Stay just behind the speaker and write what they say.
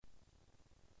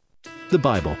The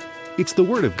Bible. It's the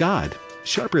Word of God,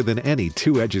 sharper than any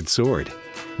two-edged sword.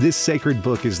 This sacred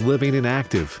book is living and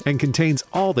active and contains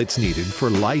all that's needed for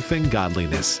life and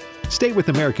godliness. Stay with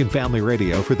American Family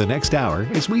Radio for the next hour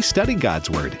as we study God's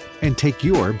Word and take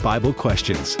your Bible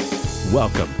questions.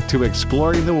 Welcome to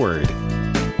Exploring the Word.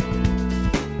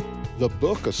 The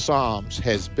book of Psalms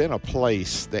has been a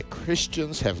place that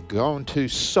Christians have gone to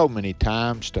so many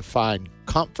times to find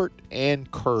comfort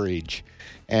and courage.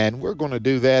 And we're going to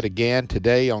do that again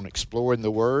today on Exploring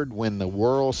the Word when the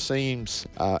world seems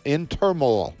in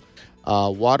turmoil.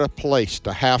 What a place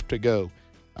to have to go.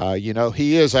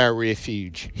 He is our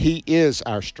refuge. He is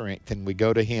our strength, and we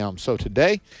go to Him. So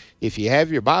today, if you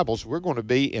have your Bibles, we're going to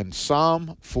be in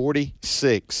Psalm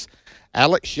 46.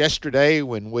 Alex, yesterday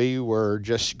when we were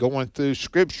just going through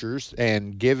scriptures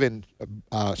and giving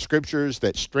scriptures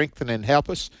that strengthen and help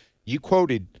us, you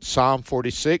quoted Psalm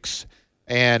 46,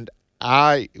 and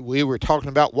we were talking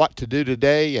about what to do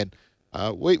today, and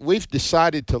we've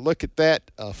decided to look at that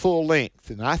full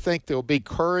length, and I think there'll be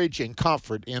courage and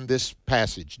comfort in this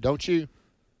passage, don't you?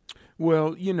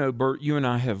 Well, Bert, you and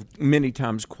I have many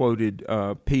times quoted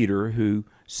Peter, who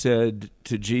said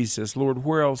to Jesus, Lord,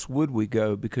 where else would we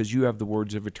go? Because you have the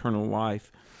words of eternal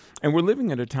life. And we're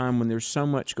living at a time when there's so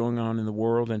much going on in the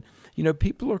world, and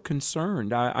people are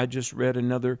concerned. I just read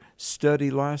another study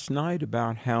last night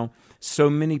about how so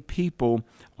many people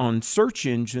on search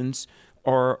engines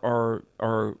are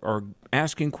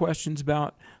asking questions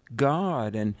about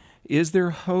God, and is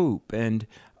there hope, and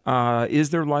is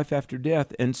there life after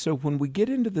death? And so when we get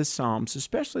into the Psalms,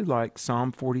 especially like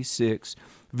Psalm 46,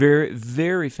 very,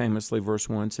 very famously, verse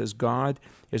 1 says, God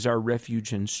is our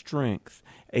refuge and strength,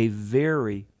 a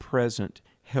very present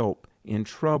help in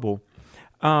trouble.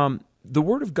 The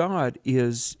Word of God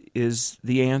is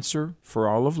the answer for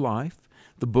all of life.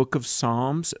 The book of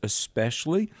Psalms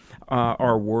especially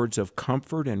are words of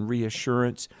comfort and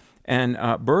reassurance. And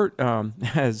Bert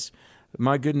has,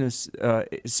 my goodness,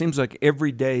 it seems like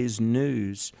every day's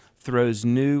news throws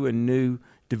new and new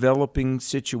developing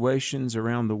situations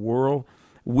around the world.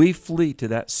 We flee to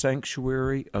that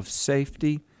sanctuary of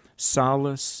safety,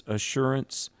 solace,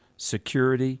 assurance,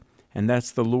 security, and that's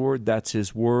the Lord, that's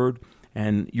His Word.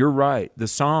 And you're right, the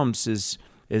Psalms is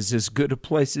as good a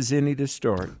place as any to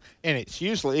start. And it's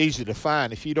usually easy to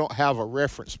find if you don't have a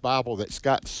reference Bible that's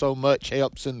got so much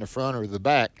helps in the front or the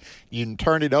back. You can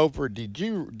turn it over. Did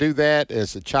you do that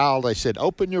as a child? They said,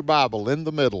 open your Bible in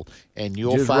the middle, and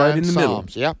you'll just find right in the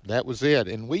Psalms. Middle. Yep, that was it.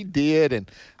 And we did,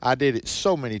 and I did it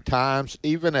so many times,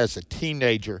 even as a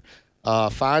teenager,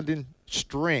 finding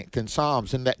strength in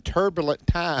Psalms in that turbulent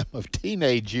time of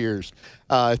teenage years.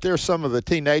 If there's some of the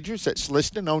teenagers that's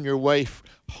listening on your way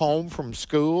home from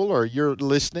school or you're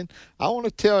listening, I want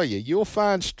to tell you, you'll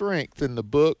find strength in the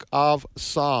book of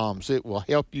Psalms. It will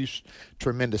help you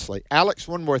tremendously. Alex,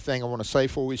 one more thing I want to say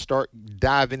before we start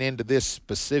diving into this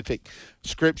specific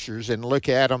scriptures and look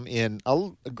at them in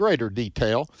a greater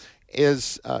detail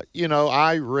is,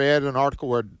 I read an article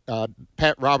where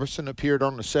Pat Robertson appeared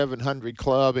on the 700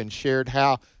 Club and shared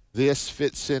how this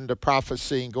fits into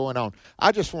prophecy and going on.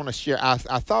 I just want to share, I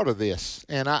thought of this,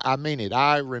 and I mean it.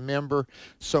 I remember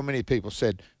so many people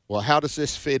said, well, how does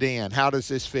this fit in? How does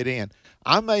this fit in?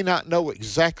 I may not know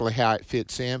exactly how it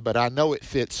fits in, but I know it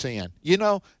fits in.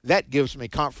 That gives me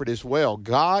comfort as well.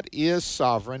 God is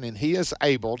sovereign, and He is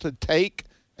able to take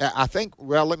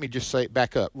let me just say it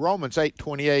back up. Romans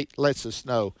 8:28 lets us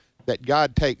know that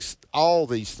God takes all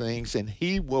these things and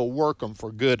He will work them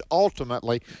for good.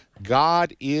 Ultimately,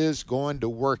 God is going to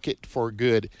work it for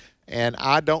good. And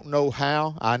I don't know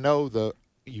how. I know the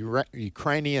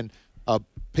Ukrainian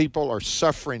people are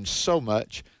suffering so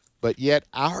much, but yet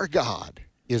our God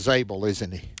is able,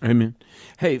 isn't He? Amen.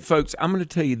 Hey, folks, I'm going to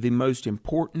tell you the most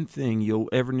important thing you'll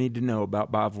ever need to know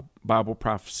about Bible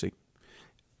prophecy.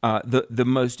 The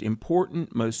most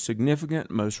important, most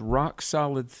significant, most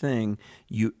rock-solid thing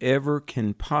you ever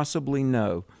can possibly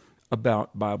know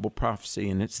about Bible prophecy,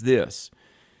 and it's this,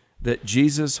 that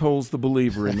Jesus holds the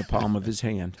believer in the palm of His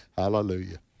hand.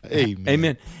 Hallelujah. Amen.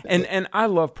 Amen. And I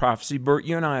love prophecy. Bert,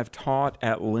 you and I have taught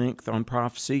at length on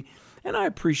prophecy, and I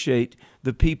appreciate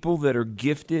the people that are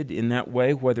gifted in that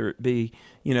way, whether it be,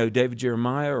 David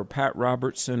Jeremiah or Pat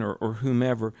Robertson or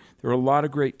whomever. There are a lot of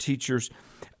great teachers.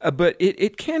 But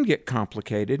it can get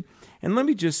complicated. And let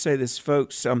me just say this,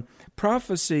 folks.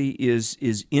 Prophecy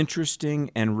is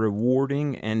interesting and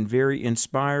rewarding and very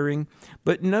inspiring.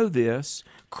 But know this,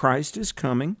 Christ is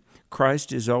coming.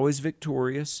 Christ is always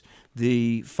victorious.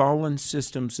 The fallen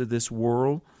systems of this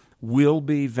world will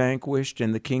be vanquished,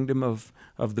 and the kingdom of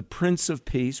the Prince of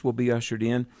Peace will be ushered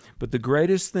in. But the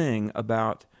greatest thing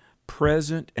about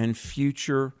present and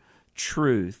future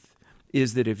truth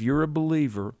is that if you're a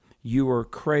believer, you are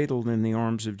cradled in the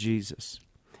arms of Jesus.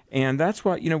 And that's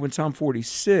why, when Psalm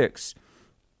 46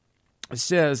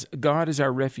 says, God is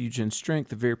our refuge and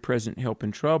strength, a very present help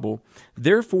in trouble.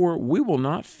 Therefore, we will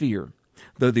not fear,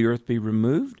 though the earth be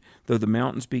removed, though the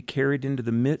mountains be carried into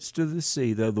the midst of the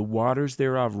sea, though the waters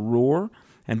thereof roar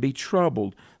and be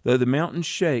troubled, though the mountains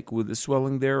shake with the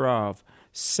swelling thereof.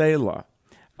 Selah.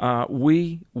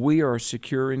 We are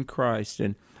secure in Christ.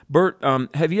 And Bert,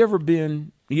 have you ever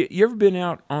been? You ever been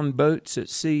out on boats at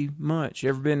sea much? You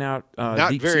ever been out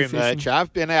Not deep very sea fishing? much.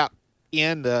 I've been out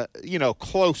in the,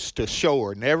 close to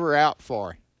shore, never out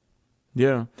far.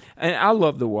 Yeah, and I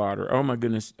love the water. Oh my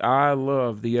goodness, I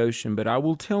love the ocean. But I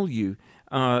will tell you,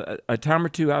 a time or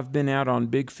two I've been out on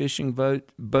big fishing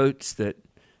boats that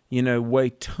weigh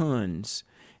tons,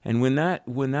 and when that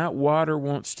water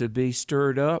wants to be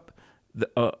stirred up,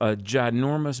 a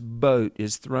ginormous boat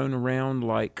is thrown around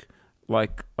like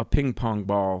a ping pong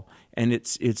ball, and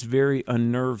it's very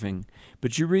unnerving.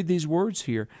 But you read these words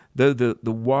here: though the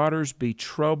waters be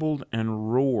troubled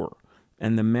and roar,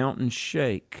 and the mountains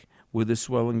shake with the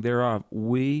swelling thereof,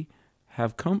 we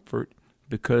have comfort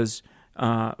because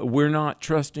we're not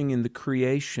trusting in the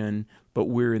creation, but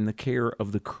we're in the care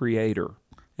of the Creator.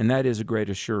 And that is a great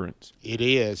assurance. It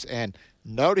is. And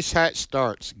notice how it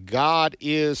starts. God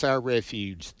is our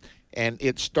refuge. And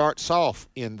it starts off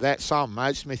in that psalm.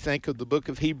 Makes me think of the book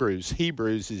of Hebrews.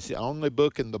 Hebrews is the only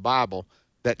book in the Bible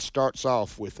that starts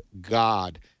off with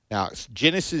God. Now,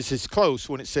 Genesis is close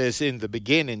when it says, in the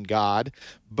beginning, God.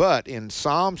 But in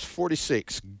Psalms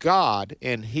 46, God,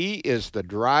 and He is the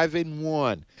driving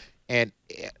one. And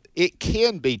it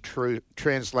can be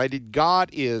translated, God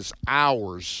is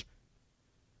ours,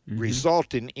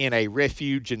 resulting in a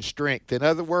refuge and strength. In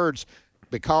other words,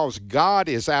 because God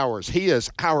is ours, He is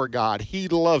our God. He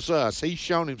loves us. He's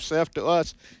shown Himself to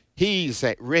us. He's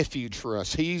that refuge for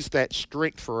us. He's that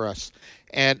strength for us.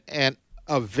 And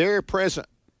a very present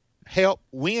help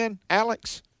when,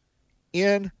 Alex?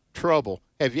 In trouble.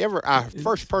 Have you ever,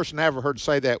 first person I ever heard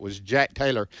say that was Jack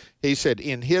Taylor. He said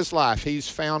in his life, he's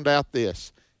found out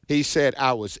this. He said,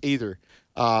 I was either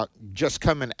just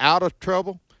coming out of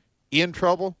trouble, in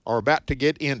trouble, or about to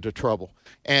get into trouble.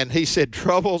 And he said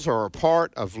troubles are a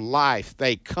part of life.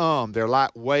 They come. They're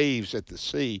like waves at the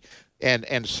sea.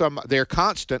 And some they're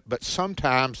constant, but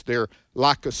sometimes they're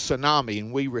like a tsunami,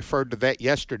 and we referred to that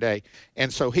yesterday.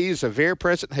 And so He is a very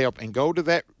present help. And go to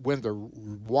that when the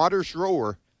waters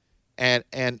roar, and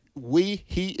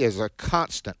He is a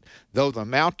constant. Though the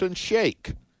mountains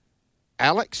shake,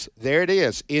 Alex, there it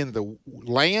is. In the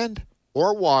land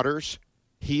or waters,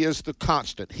 He is the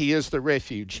constant. He is the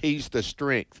refuge. He's the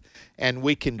strength, and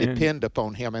we can depend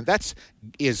upon Him. And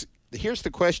here's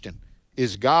the question: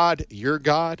 is God your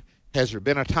God? Has there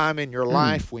been a time in your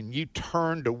life when you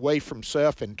turned away from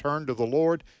self and turned to the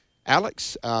Lord?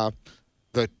 Alex, that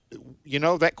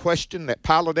question that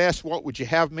Pilate asked, what would you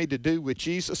have me to do with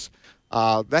Jesus?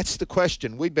 That's the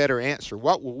question we better answer.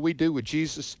 What will we do with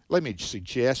Jesus? Let me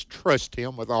suggest, trust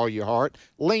Him with all your heart.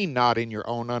 Lean not in your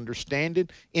own understanding.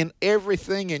 In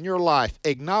everything in your life,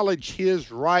 acknowledge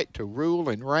His right to rule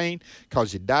and reign,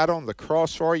 because He died on the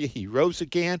cross for you. He rose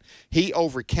again. He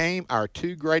overcame our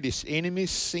two greatest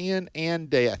enemies, sin and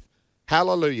death.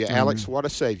 Hallelujah, Alex, what a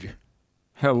Savior.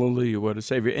 Hallelujah, what a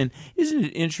Savior. And isn't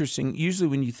it interesting, usually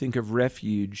when you think of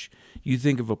refuge, you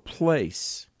think of a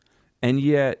place. And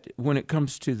yet, when it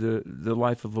comes to the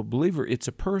life of a believer, it's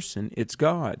a person, it's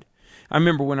God. I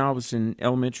remember when I was in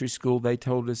elementary school, they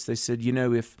told us, they said,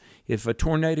 if a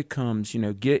tornado comes,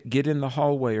 get in the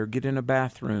hallway or get in a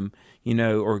bathroom,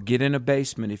 or get in a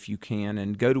basement if you can,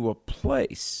 and go to a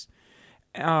place.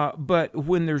 But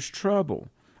when there's trouble,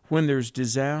 when there's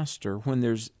disaster, when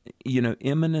there's,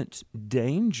 imminent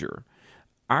danger,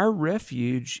 our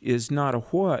refuge is not a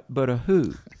what, but a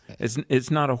who.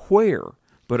 It's not a where,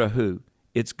 but a who.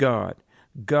 It's God.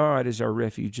 God is our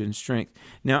refuge and strength.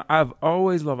 Now, I've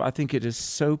always loved, I think it is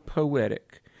so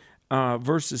poetic.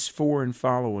 Verses 4 and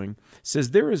following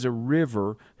says, there is a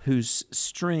river whose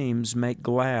streams make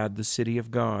glad the city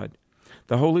of God,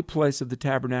 the holy place of the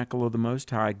tabernacle of the Most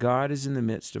High. God is in the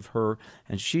midst of her,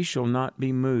 and she shall not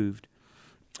be moved.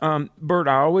 Bert,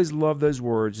 I always love those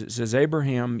words. It says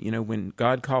Abraham, when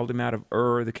God called him out of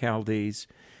Ur the Chaldees,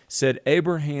 said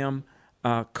Abraham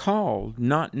called,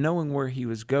 not knowing where he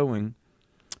was going,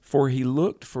 for he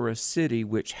looked for a city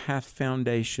which hath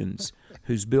foundations,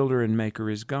 whose builder and maker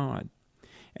is God.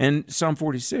 And Psalm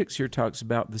 46 here talks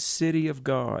about the city of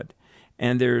God.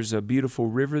 And there's a beautiful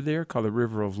river there called the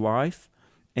River of Life.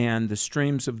 And the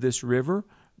streams of this river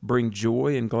bring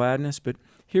joy and gladness. But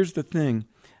here's the thing.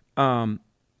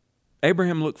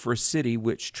 Abraham looked for a city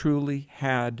which truly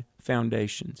had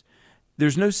foundations.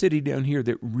 There's no city down here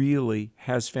that really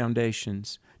has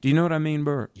foundations. Do you know what I mean,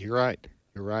 Bert? You're right.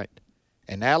 You're right.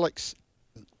 And Alex,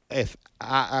 if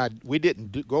we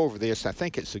didn't go over this, I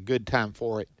think it's a good time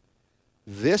for it.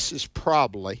 This is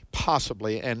possibly,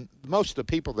 and most of the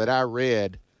people that I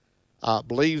read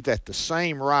believe that the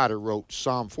same writer wrote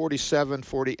Psalm 47,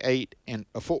 48, and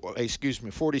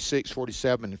 46,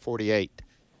 47, and 48.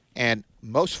 And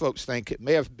most folks think it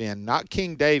may have been not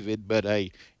King David, but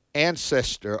a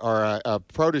ancestor or a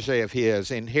protege of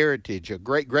his in heritage, a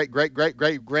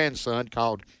great-great-great-great-great-grandson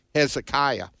called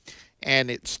Hezekiah.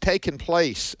 And it's taken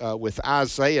place with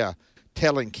Isaiah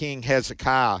telling King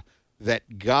Hezekiah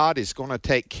that God is going to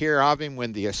take care of him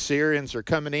when the Assyrians are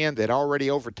coming in. They'd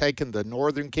already overtaken the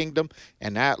northern kingdom,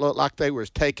 and that looked like they were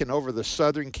taking over the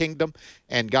southern kingdom.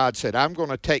 And God said, I'm going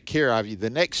to take care of you. The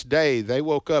next day, they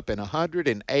woke up and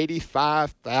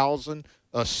 185,000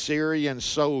 Assyrian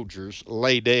soldiers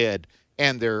lay dead,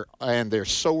 and their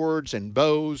swords and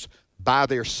bows by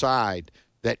their side.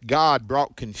 That God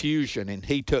brought confusion, and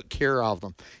he took care of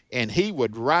them. And he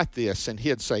would write this, and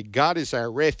he'd say, God is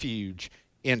our refuge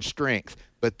in strength.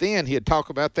 But then he'd talk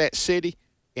about that city,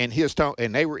 and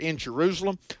they were in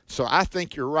Jerusalem. So I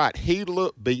think you're right. He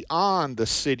looked beyond the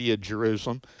city of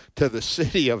Jerusalem to the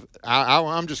city of,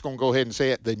 I'm just going to go ahead and say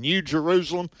it, the New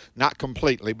Jerusalem, not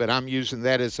completely, but I'm using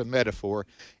that as a metaphor,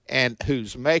 and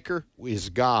whose maker is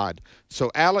God.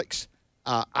 So Alex,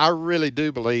 I really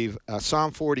do believe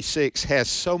Psalm 46 has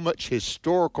so much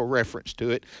historical reference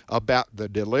to it about the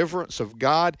deliverance of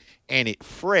God, and it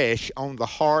fresh on the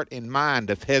heart and mind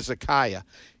of Hezekiah.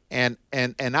 And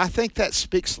I think that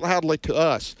speaks loudly to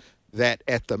us that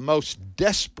at the most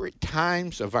desperate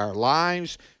times of our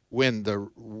lives, when the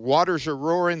waters are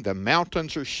roaring, the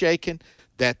mountains are shaking,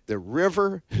 that the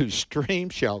river whose stream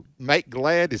shall make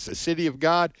glad is the city of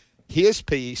God, his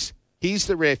peace, he's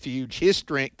the refuge, his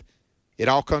strength. It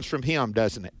all comes from him,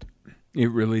 doesn't it? It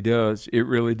really does. It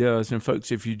really does. And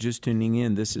folks, if you're just tuning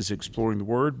in, this is Exploring the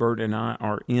Word. Bert and I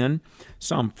are in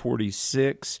Psalm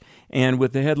 46. And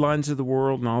with the headlines of the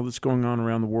world and all that's going on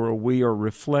around the world, we are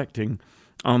reflecting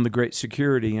on the great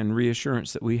security and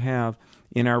reassurance that we have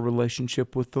in our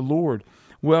relationship with the Lord.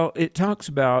 Well, it talks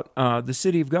about the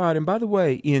city of God. And by the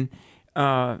way,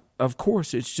 of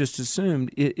course, it's just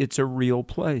assumed it's a real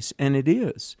place, and it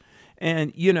is.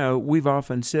 And, you know, we've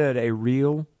often said a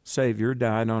real Savior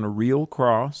died on a real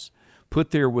cross, put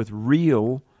there with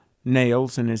real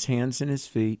nails in his hands and his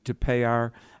feet to pay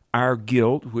our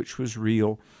guilt, which was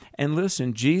real. And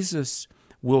listen, Jesus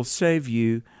will save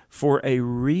you for a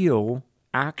real,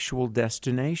 actual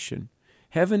destination.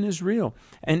 Heaven is real.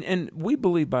 And we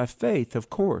believe by faith, of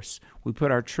course. We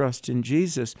put our trust in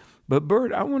Jesus. But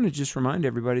Bert, I want to just remind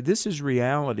everybody, this is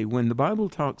reality. When the Bible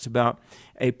talks about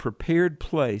a prepared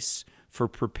place for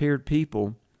prepared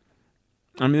people,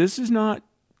 I mean, this is not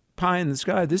pie in the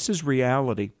sky. This is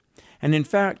reality. And in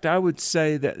fact, I would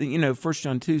say that, 1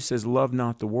 John 2 says, love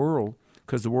not the world,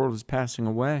 because the world is passing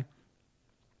away.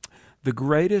 The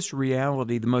greatest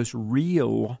reality, the most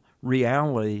real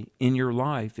reality in your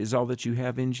life is all that you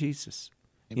have in Jesus.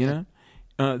 Amen.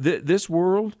 This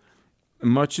world,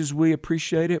 much as we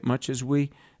appreciate it, much as we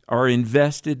are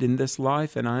invested in this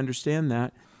life, and I understand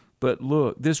that, but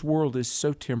look, this world is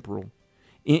so temporal.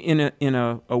 In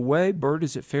a way, Bert,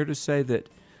 is it fair to say that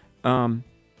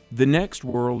the next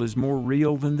world is more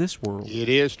real than this world? It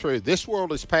is true. This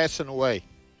world is passing away,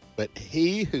 but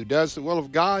he who does the will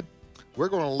of God, we're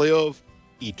going to live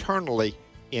eternally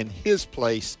in his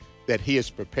place that he has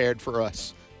prepared for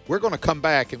us. We're going to come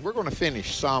back and we're going to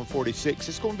finish Psalm 46.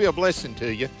 It's going to be a blessing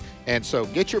to you. And so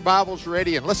get your Bibles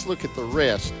ready and let's look at the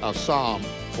rest of Psalm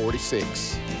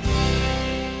 46.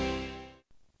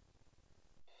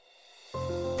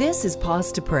 This is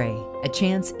Pause to Pray, a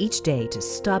chance each day to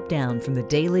stop down from the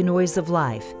daily noise of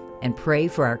life and pray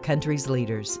for our country's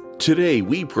leaders. Today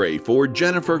we pray for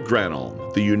Jennifer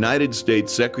Granholm, the United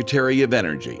States Secretary of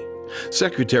Energy.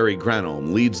 Secretary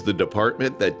Granholm leads the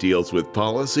department that deals with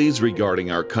policies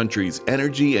regarding our country's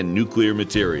energy and nuclear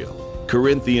material.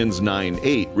 Corinthians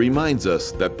 9:8 reminds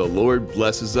us that the Lord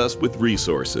blesses us with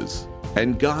resources.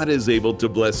 And God is able to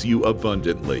bless you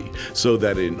abundantly, so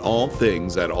that in all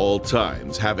things at all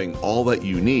times, having all that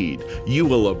you need, you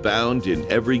will abound in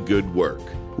every good work.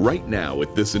 Right now,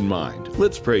 with this in mind,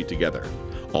 let's pray together.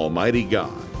 Almighty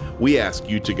God, we ask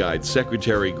you to guide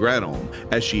Secretary Granholm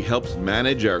as she helps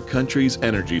manage our country's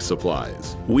energy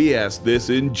supplies. We ask this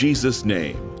in Jesus'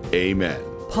 name. Amen.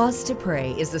 Pause to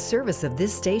Pray is the service of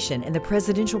this station and the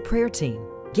Presidential Prayer Team.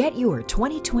 Get your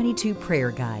 2022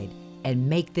 prayer guide and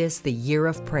make this the year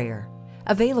of prayer.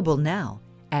 Available now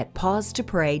at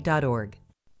pausetopray.org.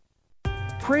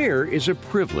 Prayer is a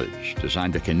privilege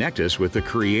designed to connect us with the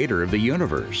Creator of the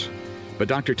universe. But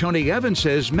Dr. Tony Evans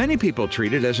says many people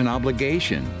treat it as an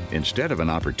obligation instead of an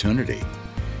opportunity.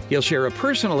 He'll share a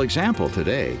personal example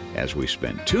today as we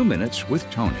spend 2 minutes with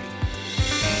Tony.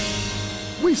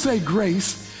 We say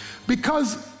grace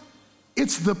because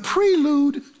it's the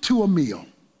prelude to a meal.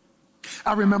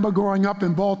 I remember growing up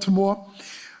in Baltimore,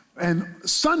 and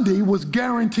Sunday was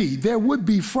guaranteed. There would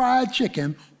be fried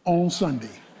chicken on Sunday.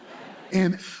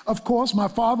 And of course, my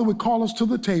father would call us to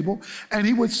the table and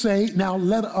he would say, now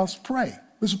let us pray.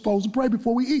 We're supposed to pray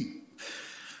before we eat.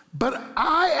 But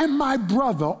I and my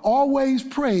brother always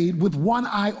prayed with one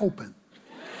eye open.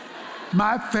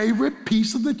 My favorite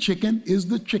piece of the chicken is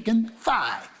the chicken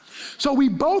thigh. So we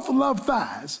both love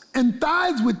thighs, and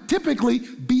thighs would typically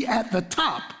be at the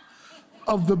top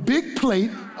of the big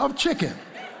plate of chicken.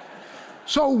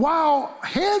 So while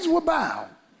heads were bowed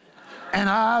and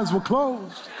eyes were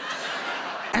closed,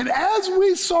 and as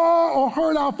we saw or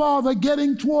heard our Father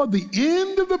getting toward the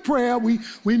end of the prayer, we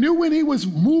knew when he was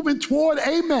moving toward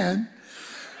amen,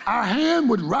 our hand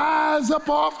would rise up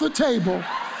off the table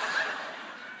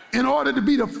in order to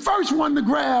be the first one to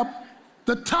grab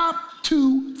the top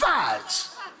two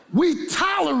thighs. We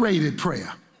tolerated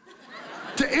prayer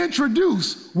to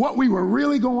introduce what we were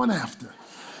really going after.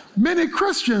 Many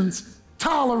Christians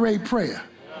tolerate prayer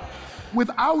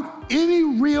without any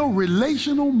real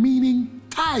relational meaning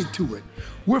tied to it.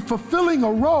 We're fulfilling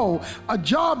a role, a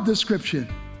job description,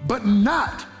 but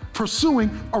not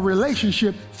pursuing a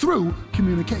relationship through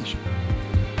communication.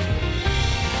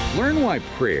 Learn why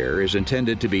prayer is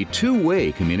intended to be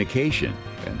two-way communication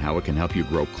and how it can help you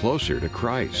grow closer to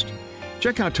Christ.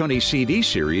 Check out Tony's CD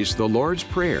series, The Lord's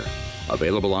Prayer,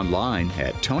 available online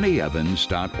at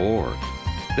tonyevans.org.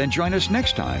 Then join us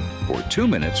next time for 2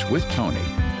 Minutes with Tony.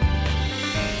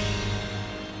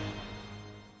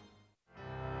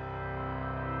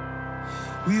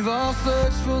 We've all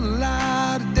searched for the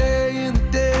light of day in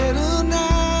the dead of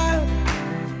night.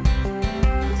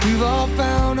 We've all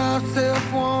found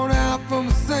ourselves worn out from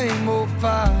the same old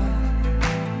fight.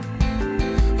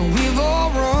 And we've all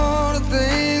run to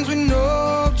things we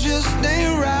know just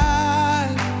ain't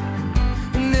right.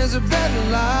 And there's a better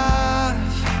life.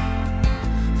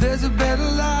 There's a better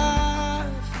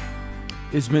life.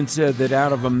 It's been said that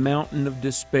out of a mountain of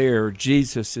despair,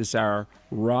 Jesus is our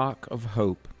rock of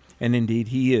hope. And indeed,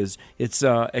 he is. It's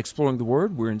Exploring the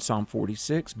Word. We're in Psalm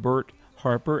 46. Bert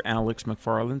Harper, Alex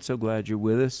McFarland, so glad you're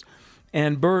with us.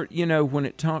 And Bert, you know, when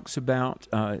it talks about,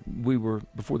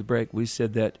 before the break, we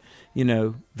said that, you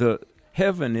know, the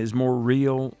heaven is more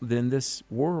real than this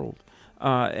world.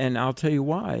 And I'll tell you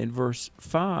why. In verse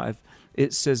 5,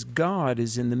 it says, God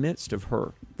is in the midst of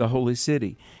her, the holy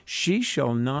city. She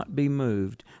shall not be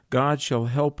moved. God shall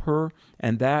help her,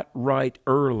 and that right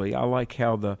early. I like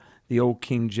how the old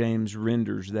King James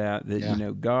renders that you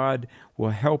know, God will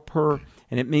help her.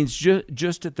 And it means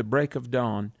just at the break of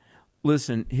dawn.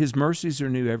 Listen, his mercies are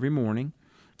new every morning.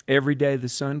 Every day the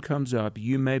sun comes up.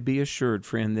 You may be assured,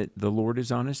 friend, that the Lord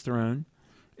is on his throne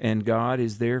and God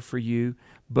is there for you.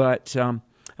 But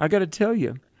I got to tell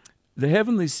you, the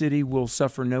heavenly city will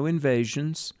suffer no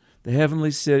invasions. The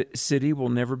heavenly city will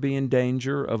never be in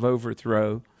danger of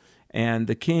overthrow. And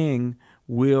the king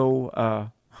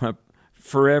will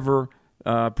forever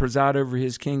preside over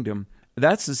his kingdom.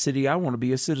 That's the city I want to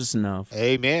be a citizen of.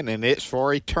 Amen. And it's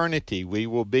for eternity. We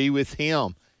will be with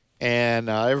him. And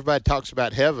everybody talks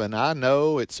about heaven. I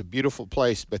know it's a beautiful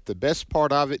place, but the best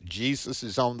part of it, Jesus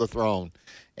is on the throne.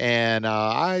 And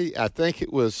I think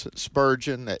it was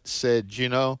Spurgeon that said, you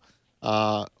know,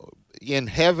 in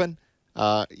heaven,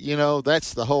 you know,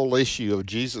 that's the whole issue of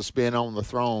Jesus being on the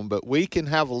throne. But we can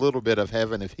have a little bit of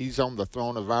heaven if he's on the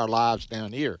throne of our lives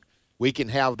down here. We can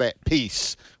have that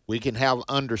peace. We can have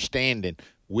understanding.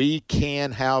 We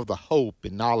can have the hope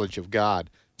and knowledge of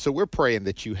God. So we're praying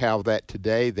that you have that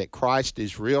today, that Christ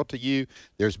is real to you.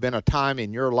 There's been a time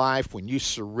in your life when you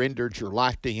surrendered your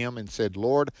life to him and said,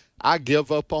 Lord, I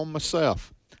give up on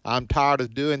myself. I'm tired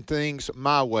of doing things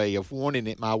my way, of wanting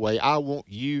it my way. I want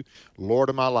you, Lord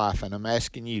of my life, and I'm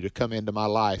asking you to come into my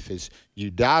life as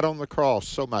you died on the cross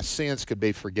so my sins could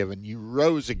be forgiven. You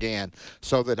rose again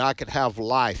so that I could have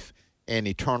life and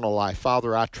eternal life.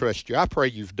 Father, I trust you. I pray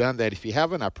you've done that. If you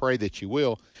haven't, I pray that you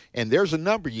will. And there's a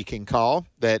number you can call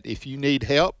that if you need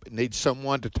help, need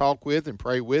someone to talk with and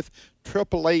pray with,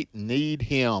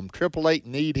 888-NEED-HIM.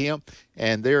 888-NEED-HIM.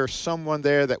 And there's someone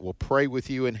there that will pray with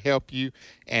you and help you.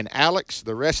 And Alex,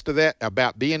 the rest of that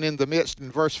about being in the midst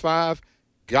in verse 5,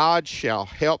 God shall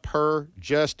help her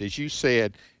just as you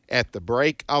said, at the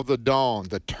break of the dawn,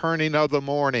 the turning of the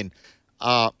morning.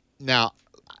 Now,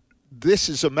 this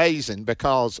is amazing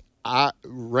because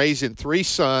raising 3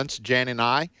 sons, Jan and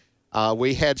I,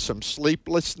 we had some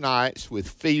sleepless nights with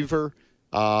fever,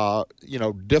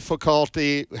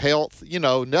 difficulty, health,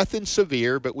 nothing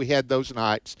severe, but we had those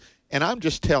nights. And I'm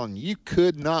just telling you, you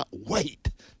could not wait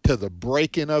till the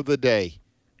breaking of the day.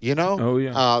 Oh,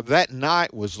 yeah. That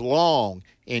night was long.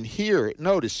 And here,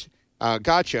 notice,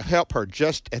 God shall help her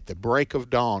just at the break of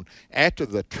dawn, after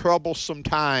the troublesome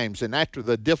times and after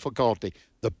the difficulty,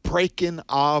 the breaking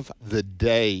of the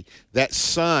day, that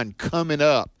sun coming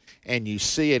up, and you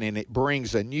see it, and it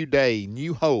brings a new day,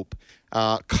 new hope,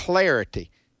 clarity.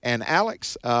 And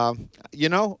Alex, now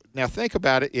think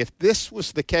about it. If this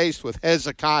was the case with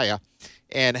Hezekiah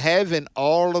and having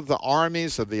all of the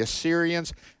armies of the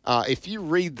Assyrians, if you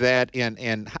read that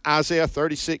in Isaiah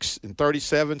 36 and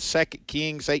 37, 2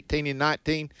 Kings 18 and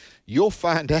 19, you'll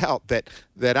find out that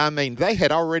they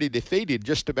had already defeated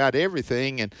just about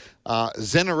everything. And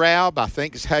Zenarab, I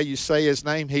think is how you say his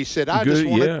name, he said, I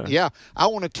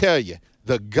want to tell you,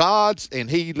 the gods,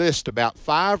 and he lists about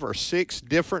 5 or 6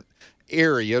 different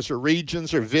areas or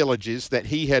regions or villages that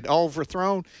he had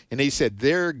overthrown, and he said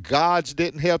their gods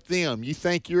didn't help them. You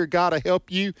think your God to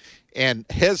help you? And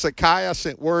Hezekiah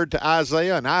sent word to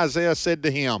Isaiah, and Isaiah said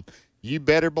to him, you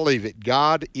better believe it,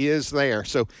 God is there.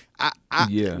 So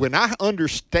when I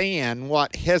understand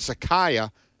what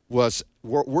Hezekiah was,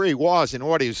 where he was and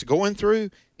what he was going through,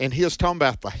 and he was talking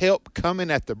about the help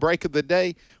coming at the break of the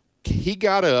day, he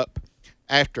got up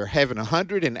after having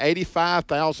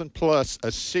 185,000 plus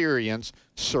Assyrians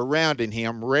surrounding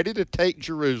him, ready to take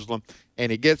Jerusalem,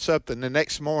 and he gets up the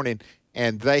next morning,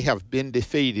 and they have been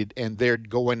defeated, and they're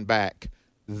going back.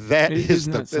 That's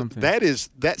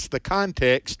the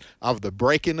context of the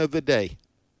breaking of the day.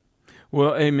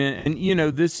 Well, amen.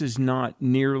 And this is not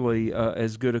nearly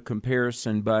as good a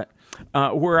comparison, but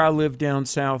where I live down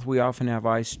south, we often have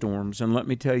ice storms, and let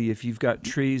me tell you, if you've got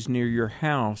trees near your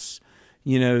house,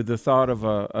 the thought of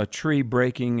a tree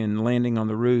breaking and landing on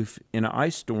the roof in an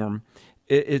ice storm,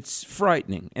 it's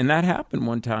frightening. And that happened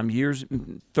one time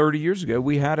 30 years ago.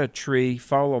 We had a tree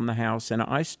fall on the house in an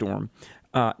ice storm.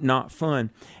 Not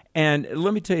fun. And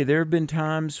let me tell you, there have been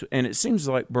times, and it seems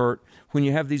like, Bert, when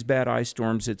you have these bad ice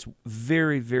storms, it's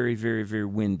very, very, very, very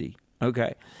windy.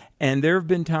 Okay. And there have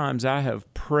been times I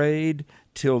have prayed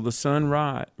till the sun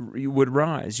would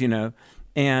rise,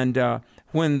 and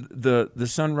when the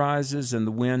sun rises and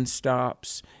the wind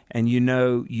stops and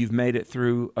you've made it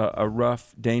through a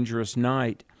rough, dangerous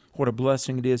night, what a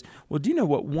blessing it is. Well, do you know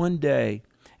what? One day,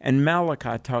 and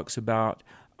Malachi talks about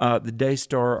the day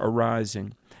star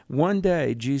arising. One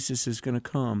day, Jesus is going to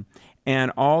come,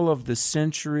 and all of the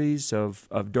centuries of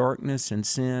darkness and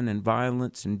sin and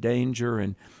violence and danger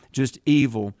and just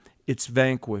evil, it's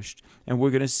vanquished. And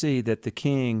we're going to see that the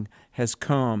King has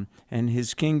come and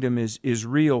his kingdom is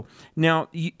real. Now,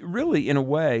 really, in a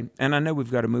way, and I know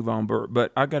we've got to move on, Bert,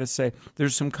 but I got to say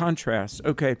there's some contrasts.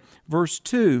 Okay, verse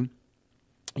 2,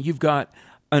 you've got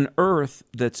an earth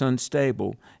that's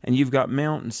unstable, and you've got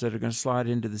mountains that are going to slide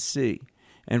into the sea.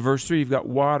 And verse 3, you've got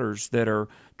waters that are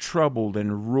troubled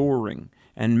and roaring,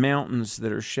 and mountains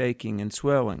that are shaking and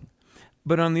swelling.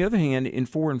 But on the other hand, in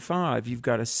 4 and 5, you've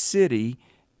got a city,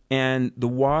 and the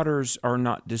waters are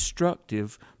not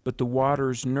destructive, but the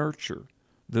waters nurture.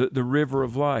 The river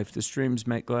of life, the streams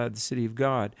make glad the city of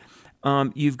God.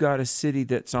 You've got a city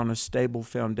that's on a stable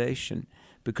foundation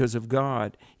because of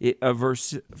God.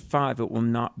 Verse 5, it will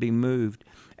not be moved.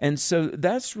 And so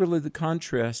that's really the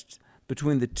contrast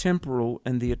between the temporal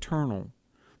and the eternal,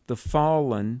 the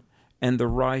fallen and the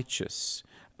righteous,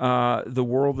 the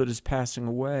world that is passing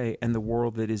away and the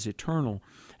world that is eternal.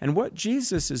 And what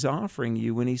Jesus is offering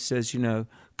you when he says,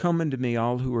 come unto me,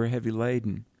 all who are heavy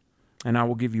laden, and I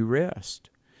will give you rest.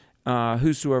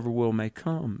 Whosoever will may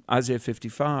come. Isaiah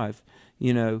 55,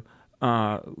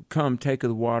 come take of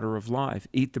the water of life,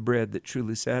 eat the bread that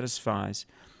truly satisfies.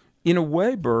 In a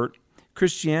way, Bert,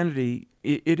 Christianity,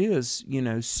 it is,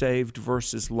 saved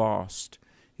versus lost.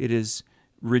 It is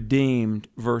redeemed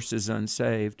versus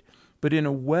unsaved. But in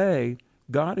a way,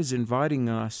 God is inviting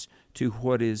us to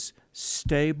what is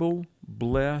stable,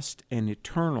 blessed, and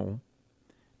eternal,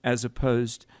 as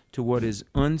opposed to what is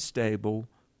unstable,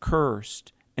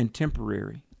 cursed, and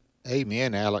temporary.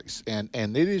 Amen, Alex. And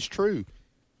it is true.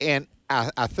 And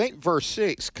I think verse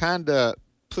 6 kind of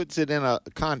puts it in a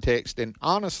context. And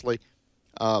honestly,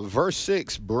 verse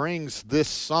 6 brings this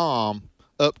psalm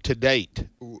up to date.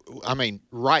 I mean,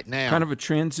 right now. Kind of a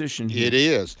transition here. It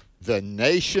is. The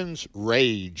nations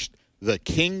raged. The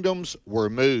kingdoms were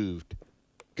moved.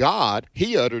 God,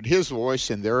 he uttered his voice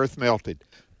and the earth melted.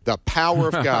 The power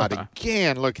of God.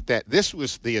 Again, look at that. This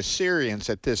was the Assyrians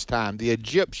at this time, the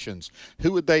Egyptians.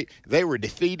 Who would they were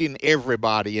defeating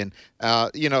everybody, and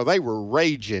they were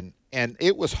raging, and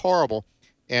it was horrible.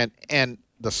 And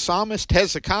the psalmist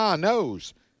Hezekiah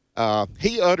knows.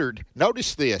 He uttered,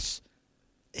 notice this.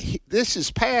 This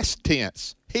is past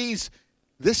tense.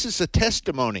 This is a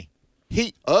testimony.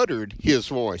 He uttered his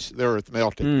voice, the earth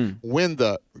melted. When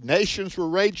the nations were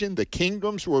raging, the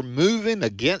kingdoms were moving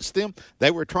against them.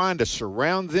 They were trying to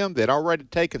surround them. They'd already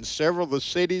taken several of the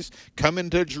cities, coming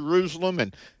to Jerusalem.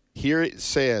 And here it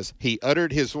says, he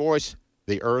uttered his voice,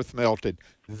 the earth melted.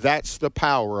 That's the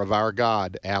power of our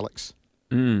God, Alex.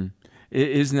 Isn't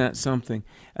that something?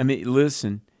 I mean,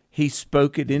 listen, he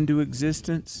spoke it into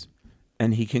existence,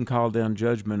 and he can call down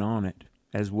judgment on it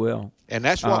as well. And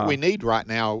that's what we need right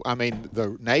now. I mean,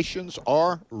 the nations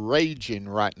are raging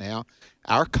right now.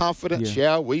 Our confidence,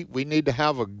 we need to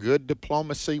have a good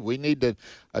diplomacy. We need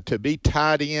to be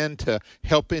tied in to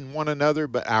helping one another,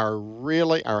 but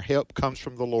our help comes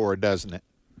from the Lord, doesn't it?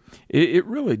 It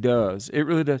really does. It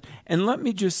really does. And let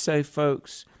me just say,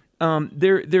 folks,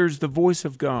 there's the voice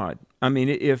of God. I mean,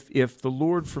 if the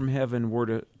Lord from heaven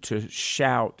were to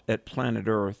shout at planet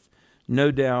Earth,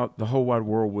 no doubt the whole wide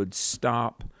world would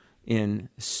stop in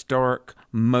stark,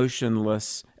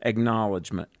 motionless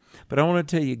acknowledgement. But I want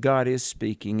to tell you, God is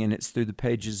speaking, and it's through the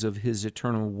pages of His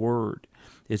eternal Word.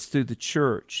 It's through the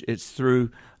church. It's through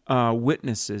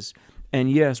witnesses.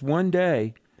 And yes, one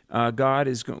day, we're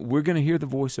going to hear the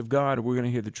voice of God, we're going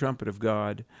to hear the trumpet of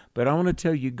God. But I want to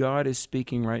tell you, God is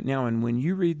speaking right now. And when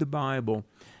you read the Bible,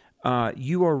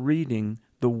 you are reading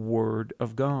the Word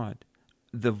of God.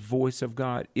 The voice of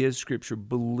God is Scripture.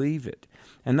 Believe it.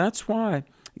 And that's why,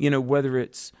 whether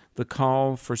it's the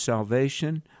call for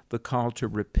salvation, the call to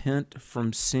repent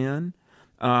from sin,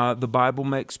 the Bible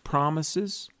makes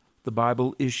promises. The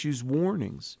Bible issues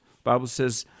warnings. The Bible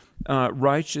says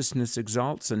righteousness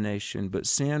exalts a nation, but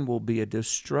sin will be a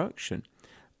destruction.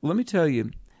 Let me tell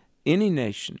you, any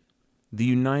nation, the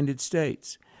United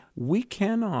States, we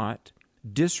cannot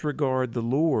disregard the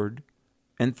Lord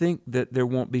and think that there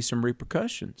won't be some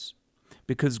repercussions.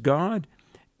 Because God,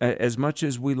 as much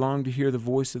as we long to hear the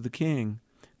voice of the King,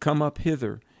 come up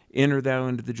hither, enter thou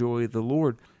into the joy of the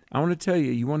Lord. I want to tell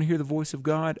you, you want to hear the voice of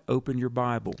God? Open your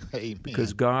Bible. Amen.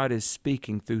 Because God is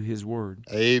speaking through His Word.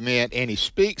 Amen. And He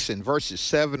speaks in verses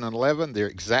 7 and 11. They're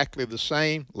exactly the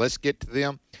same. Let's get to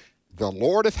them. The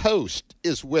Lord of hosts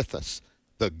is with us.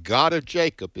 The God of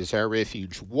Jacob is our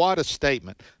refuge. What a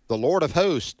statement. The Lord of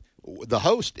hosts. The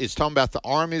host is talking about the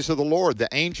armies of the Lord, the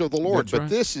angel of the Lord. That's but right.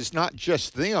 This is not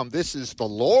just them. This is the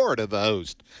Lord of the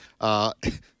host.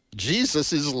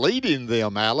 Jesus is leading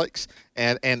them, Alex,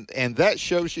 and that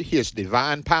shows you His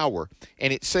divine power.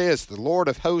 And it says the Lord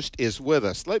of hosts is with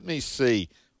us. Let me see.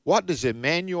 What does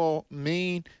Emmanuel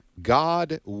mean?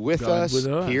 God with us.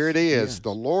 Here it is. Yeah.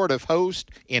 The Lord of hosts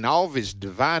in all of His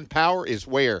divine power is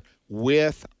where?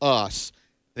 With us.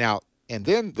 Now, and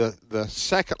then the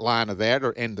second line of that,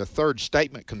 and the third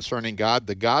statement concerning God,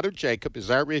 the God of Jacob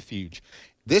is our refuge.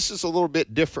 This is a little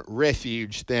bit different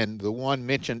refuge than the one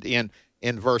mentioned in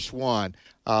verse 1.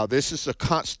 This is a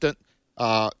constant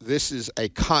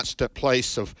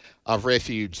place of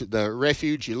refuge. The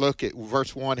refuge, you look at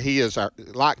verse 1, He is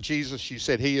like Jesus, you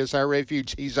said He is our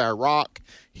refuge, He's our rock.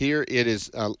 Here it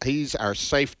is, He's our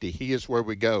safety. He is where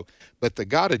we go. But the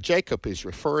God of Jacob is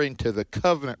referring to the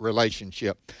covenant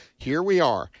relationship. Here we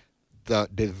are. The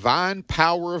divine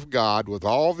power of God with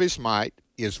all of His might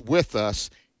is with us,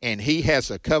 and He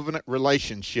has a covenant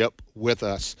relationship with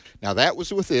us. Now, that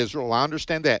was with Israel. I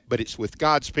understand that, but it's with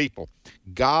God's people.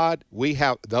 God, we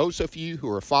have those of you who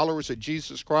are followers of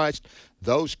Jesus Christ,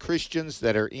 those Christians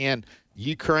that are in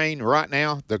Ukraine right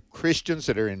now, the Christians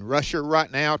that are in Russia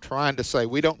right now trying to say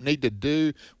we don't need to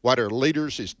do what our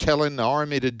leaders is telling the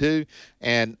army to do,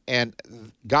 and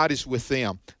God is with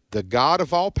them. The God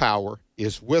of all power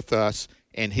is with us,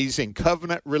 and He's in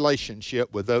covenant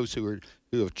relationship with those who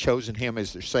have chosen Him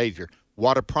as their Savior.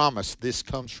 What a promise this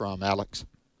comes from, Alex.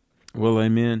 Well,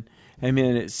 amen.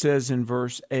 Amen. It says in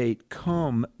verse 8,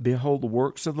 Come, behold the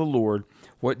works of the Lord,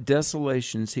 what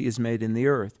desolations He has made in the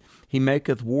earth. He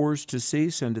maketh wars to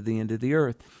cease unto the end of the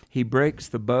earth. He breaks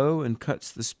the bow and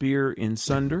cuts the spear in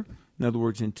sunder. In other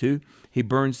words, in two. He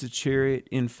burns the chariot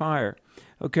in fire.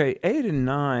 Okay, 8 and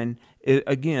 9,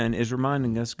 again, is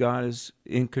reminding us God is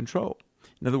in control.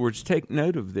 In other words, take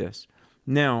note of this.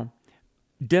 Now,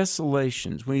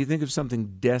 desolations, when you think of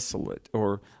something desolate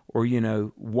or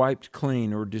wiped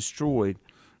clean or destroyed,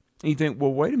 you think,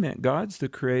 well, wait a minute, God's the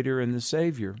creator and the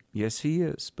savior. Yes, He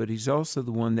is, but He's also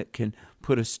the one that can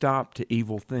put a stop to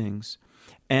evil things.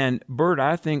 And Bert,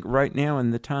 I think right now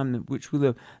in the time in which we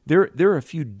live, there are a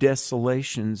few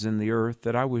desolations in the earth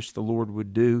that I wish the Lord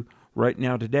would do right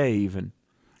now today even.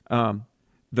 The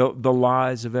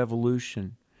lies of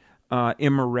evolution,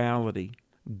 immorality,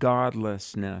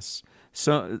 godlessness,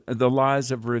 so the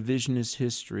lies of revisionist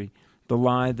history, the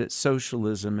lie that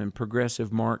socialism and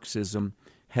progressive Marxism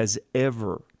has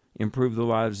ever improved the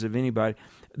lives of anybody.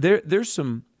 There's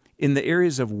some, in the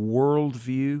areas of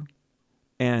worldview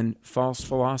and false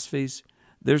philosophies,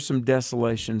 there's some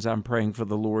desolations I'm praying for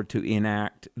the Lord to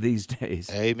enact these days.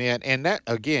 Amen. And that,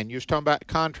 again, you're talking about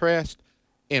contrast.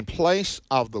 In place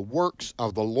of the works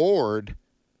of the Lord,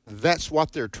 that's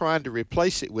what they're trying to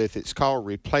replace it with. It's called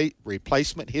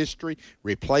replacement history,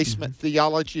 replacement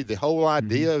theology, the whole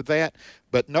idea of that.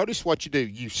 But notice what you do.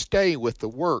 You stay with the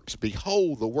works.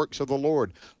 Behold the works of the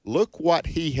Lord. Look what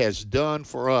he has done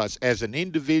for us as an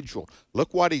individual.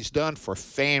 Look what he's done for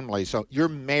families, your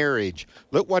marriage.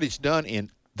 Look what he's done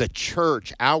in the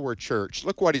church, our church.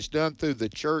 Look what he's done through the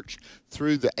church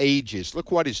through the ages.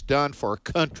 Look what he's done for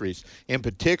countries. In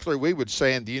particular, we would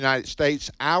say in the United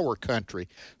States, our country.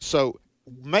 So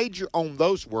major on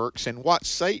those works, and what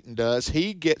Satan does,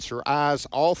 he gets her eyes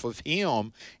off of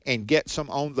him and gets them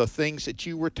on the things that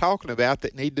you were talking about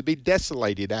that need to be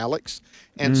desolated, Alex.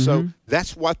 And so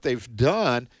that's what they've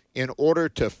done in order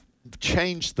to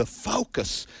change the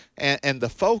focus. And the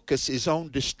focus is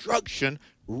on destruction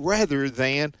rather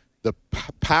than the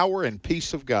power and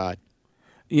peace of God.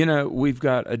 You know, we've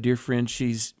got a dear friend.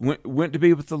 She's went to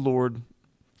be with the Lord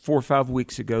 4 or 5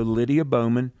 weeks ago, Lydia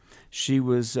Bowman. She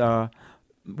was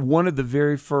one of the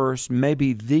very first,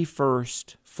 maybe the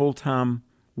first full-time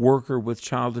worker with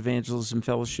Child Evangelism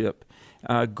Fellowship.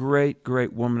 Great,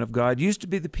 great woman of God. Used to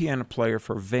be the piano player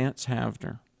for Vance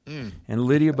Havner. And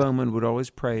Lydia Bowman would always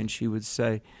pray, and she would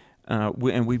say,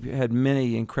 and we had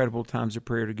many incredible times of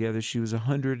prayer together. She was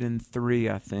 103,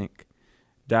 I think,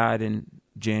 died in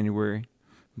January.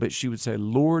 But she would say,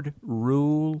 Lord,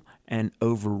 rule and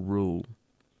overrule.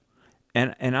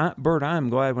 And Bert, I am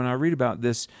glad when I read about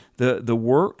this, the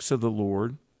works of the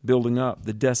Lord building up,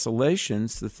 the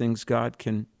desolations, the things God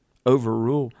can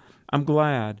overrule. I'm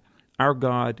glad our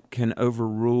God can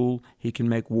overrule. He can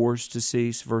make wars to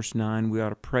cease. Verse 9, we ought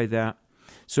to pray that.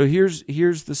 So here's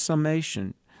the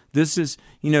summation. This is,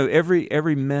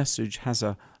 every message has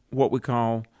what we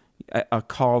call a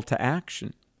call to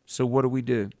action. So what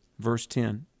do? Verse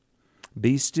 10,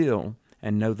 be still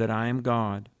and know that I am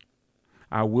God.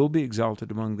 I will be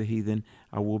exalted among the heathen.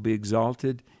 I will be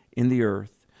exalted in the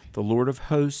earth. The Lord of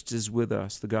hosts is with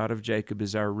us. The God of Jacob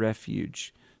is our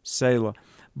refuge. Selah.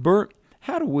 Bert,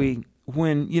 how do we,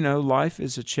 when, life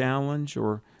is a challenge,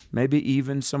 or maybe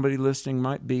even somebody listening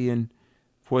might be in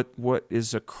what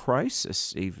is a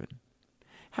crisis even,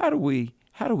 how do we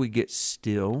get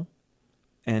still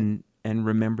and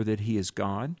remember that he is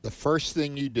God? The first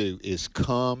thing you do is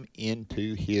come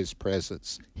into his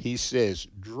presence. He says,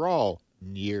 draw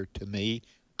near to me.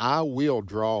 I will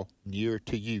draw near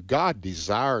to you. God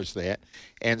desires that.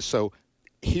 And so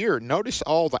here, notice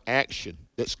all the action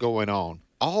that's going on.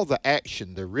 All the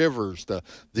action, the rivers,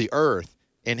 the earth.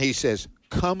 And he says,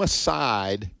 come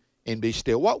aside and be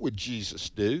still. What would Jesus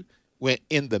do? When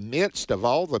in the midst of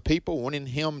all the people wanting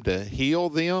him to heal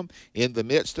them, in the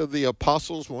midst of the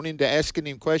apostles wanting to ask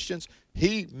him questions,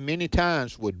 he many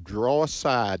times would draw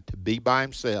aside to be by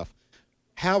himself.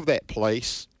 Have that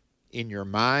place in your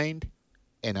mind,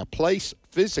 and a place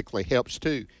physically helps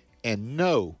too. And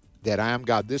know that I am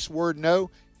God. This word know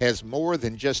has more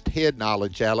than just head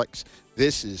knowledge, Alex.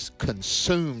 This is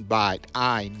consumed by it.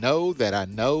 I know that I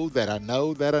know that I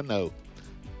know that I know.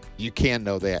 You can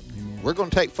know that. We're going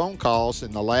to take phone calls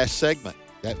in the last segment.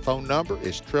 That phone number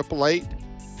is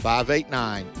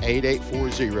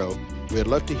 888-589-8840. We'd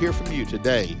love to hear from you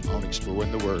today on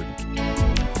Exploring the Word.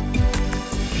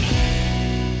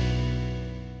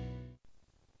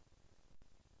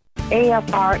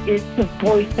 AFR is the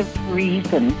voice of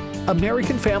reason.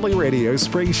 American Family Radio's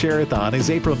Spring Share-a-thon is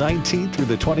April 19th through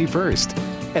the 21st.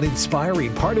 An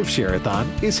inspiring part of Share-a-thon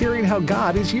is hearing how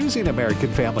God is using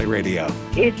American Family Radio.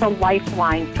 It's a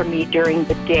lifeline for me during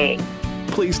the day.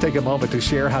 Please take a moment to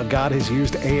share how God has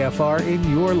used AFR in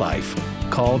your life.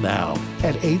 Call now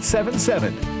at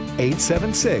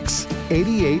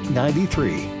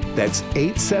 877-876-8893. That's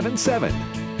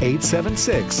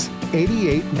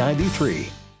 877-876-8893.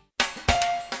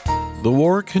 The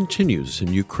war continues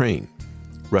in Ukraine,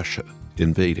 Russia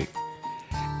invading.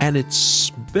 And it's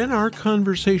been our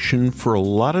conversation for a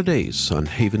lot of days on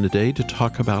Haven Today to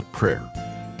talk about prayer.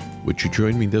 Would you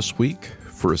join me this week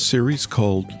for a series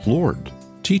called Lord,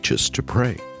 Teach Us to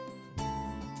Pray?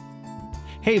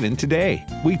 Haven Today,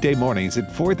 weekday mornings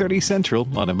at 4:30 Central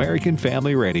on American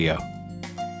Family Radio.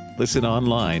 Listen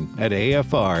online at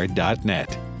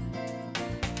afr.net.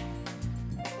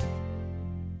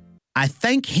 I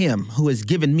thank him who has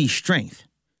given me strength,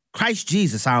 Christ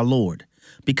Jesus our Lord,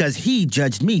 because he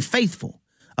judged me faithful,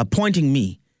 appointing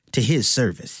me to his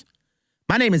service.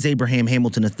 My name is Abraham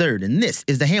Hamilton III, and this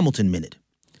is the Hamilton Minute.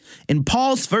 In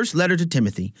Paul's first letter to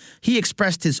Timothy, he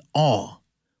expressed his awe,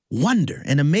 wonder,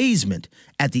 and amazement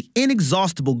at the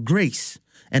inexhaustible grace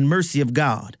and mercy of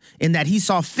God, in that he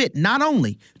saw fit not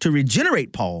only to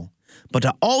regenerate Paul, but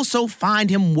to also find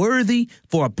him worthy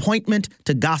for appointment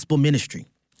to gospel ministry.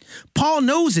 Paul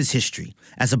knows his history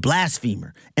as a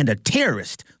blasphemer and a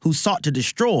terrorist who sought to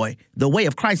destroy the way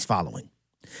of Christ's following.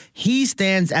 He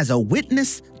stands as a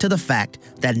witness to the fact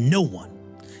that no one,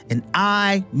 and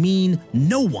I mean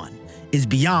no one, is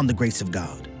beyond the grace of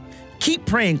God. Keep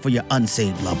praying for your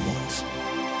unsaved loved ones.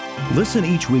 Listen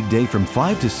each weekday from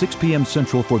 5 to 6 p.m.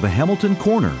 Central for the Hamilton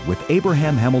Corner with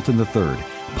Abraham Hamilton III,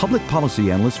 Public Policy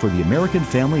Analyst for the American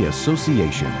Family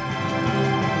Association.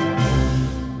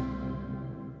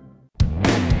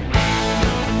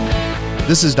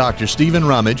 This is Dr. Stephen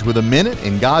Rummage with a minute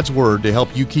in God's Word to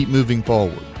help you keep moving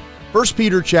forward. 1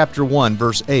 Peter chapter 1,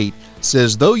 verse 8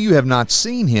 says, "Though you have not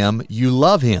seen him, you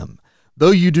love him.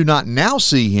 Though you do not now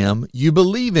see him, you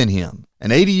believe in him."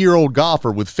 An 80-year-old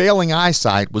golfer with failing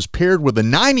eyesight was paired with a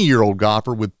 90-year-old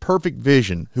golfer with perfect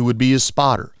vision who would be his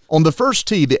spotter. On the first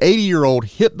tee, the 80-year-old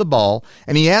hit the ball,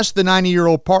 and he asked the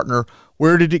 90-year-old partner,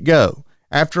 "Where did it go?"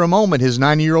 After a moment, his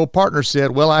 90-year-old partner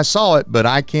said, "Well, I saw it, but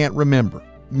I can't remember."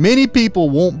 Many people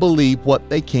won't believe what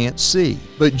they can't see,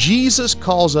 but Jesus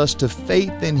calls us to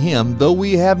faith in him, though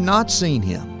we have not seen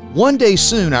him. One day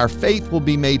soon, our faith will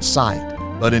be made sight,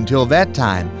 but until that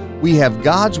time, we have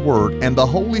God's Word and the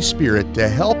Holy Spirit to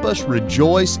help us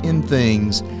rejoice in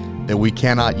things that we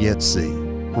cannot yet see.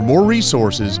 For more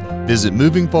resources, visit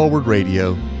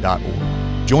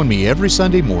movingforwardradio.org. Join me every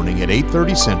Sunday morning at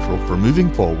 8:30 Central for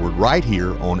Moving Forward right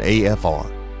here on AFR.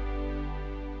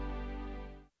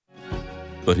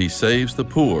 But he saves the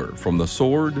poor from the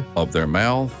sword of their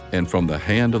mouth and from the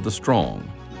hand of the strong.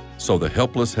 So the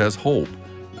helpless has hope,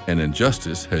 and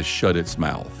injustice has shut its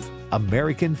mouth.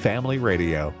 American Family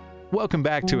Radio. Welcome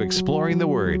back to Exploring the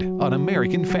Word on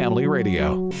American Family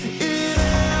Radio.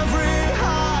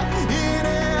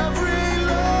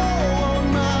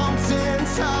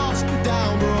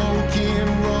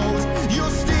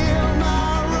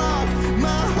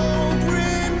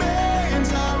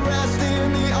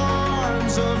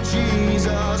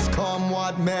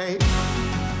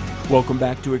 Welcome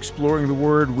back to Exploring the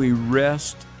Word. We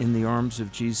rest in the arms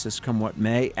of Jesus, come what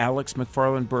may. Alex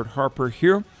McFarland, Bert Harper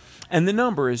here. And the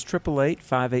number is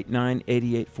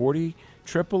 888-589-8840,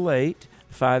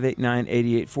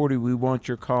 888-589-8840. We want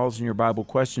your calls and your Bible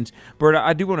questions. Bert,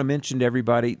 I do want to mention to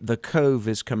everybody, the Cove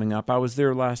is coming up. I was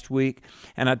there last week,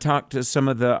 and I talked to some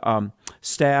of the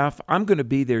staff. I'm going to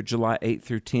be there July 8th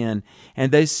through 10,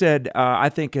 and they said, I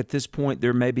think at this point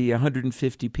there may be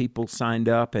 150 people signed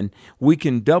up, and we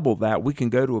can double that. We can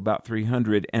go to about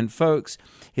 300. And folks,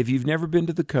 if you've never been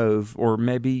to the Cove, or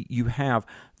maybe you have,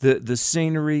 the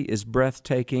scenery is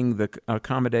breathtaking. The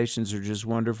accommodations are just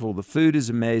wonderful. The food is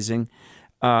amazing.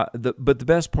 But the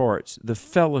best parts, the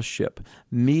fellowship,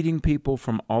 meeting people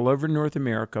from all over North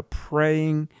America,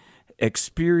 praying,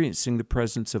 experiencing the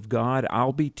presence of God.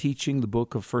 I'll be teaching the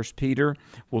book of 1 Peter.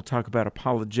 We'll talk about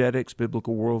apologetics,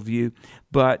 biblical worldview.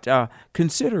 But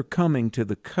consider coming to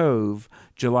the Cove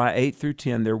July 8th through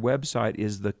 10. Their website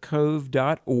is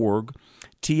thecove.org,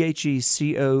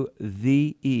 THECOVE,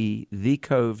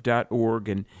 thecove.org,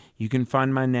 and you can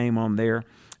find my name on there.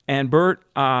 And Bert,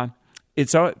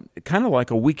 it's kind of like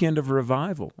a weekend of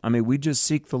revival. I mean, we just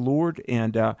seek the Lord,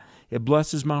 and it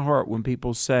blesses my heart when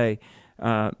people say,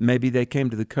 maybe they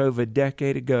came to the Cove a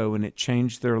decade ago and it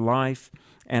changed their life,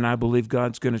 and I believe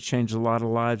God's going to change a lot of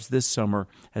lives this summer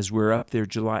as we're up there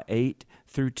July 8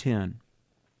 through 10.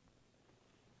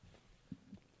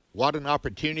 What an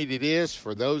opportunity it is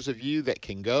for those of you that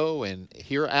can go and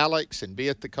hear Alex and be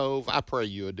at the Cove. I pray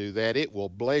you will do that. It will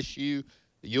bless you.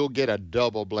 You'll get a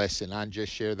double blessing. I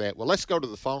just share that. Well, let's go to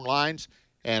the phone lines,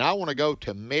 and I want to go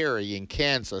to Mary in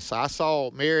Kansas. I saw,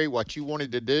 Mary, what you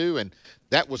wanted to do, and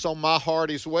that was on my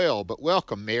heart as well. But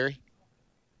welcome, Mary.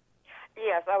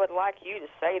 Yes, I would like you to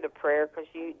say the prayer because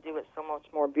you do it so much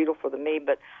more beautiful than me.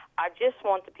 But I just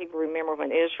want the people to remember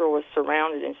when Israel was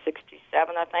surrounded in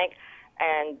 67, I think,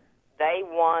 and they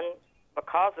won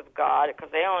because of God, because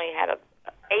they only had an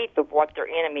eighth of what their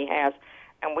enemy has.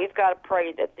 And we've got to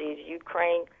pray that these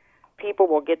Ukraine people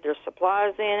will get their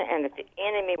supplies in and that the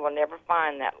enemy will never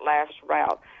find that last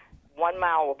route. 1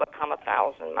 mile will become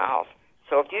 1,000 miles.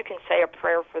 So if you can say a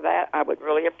prayer for that, I would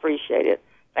really appreciate it.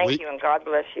 Thank you, and God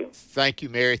bless you. Thank you,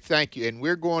 Mary. Thank you. And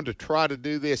we're going to try to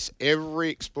do this every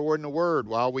Exploring the Word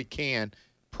while we can.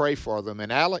 Pray for them.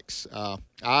 And Alex,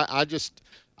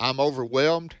 I'm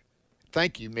overwhelmed.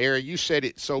 Thank you, Mary. You said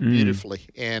it so beautifully,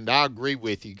 and I agree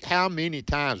with you. How many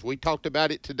times, we talked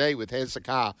about it today with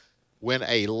Hezekiah, when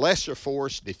a lesser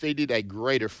force defeated a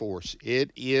greater force.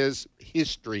 It is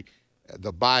history,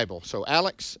 the Bible. So,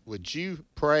 Alex, would you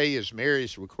pray as Mary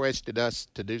has requested us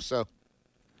to do so?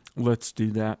 Let's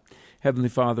do that. Heavenly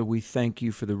Father, we thank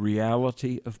you for the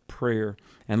reality of prayer.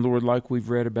 And Lord, like we've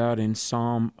read about in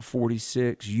Psalm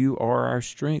 46, you are our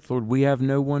strength. Lord, we have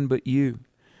no one but you.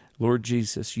 Lord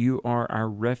Jesus, you are our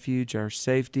refuge, our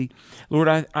safety.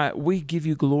 Lord, we give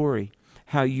you glory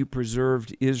how you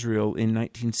preserved Israel in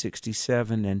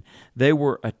 1967, and they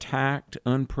were attacked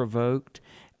unprovoked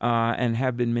and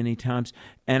have been many times.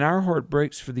 And our heart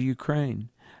breaks for the Ukraine.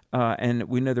 And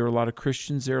we know there are a lot of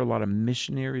Christians there, a lot of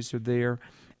missionaries are there.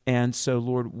 And so,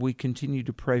 Lord, we continue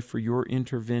to pray for your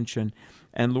intervention.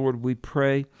 And, Lord, we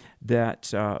pray that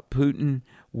Putin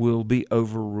will be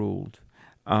overruled.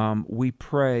 We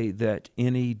pray that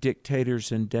any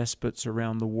dictators and despots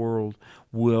around the world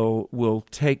will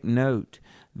take note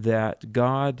that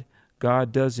God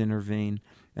does intervene.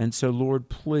 And so, Lord,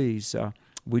 please,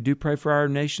 we do pray for our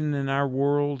nation and our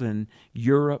world and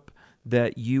Europe,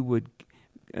 that you would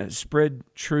spread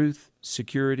truth,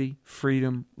 security,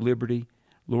 freedom, liberty,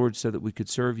 Lord, so that we could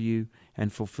serve you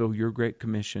and fulfill your great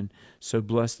commission. So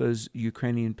bless those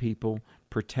Ukrainian people,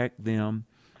 protect them.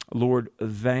 Lord,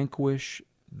 vanquish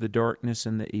the darkness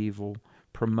and the evil,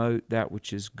 promote that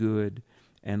which is good.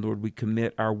 And Lord, we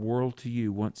commit our world to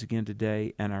you once again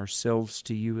today and ourselves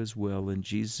to you as well. In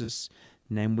Jesus'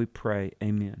 name we pray,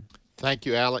 amen. Thank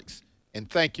you, Alex. And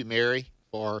thank you, Mary,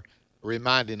 for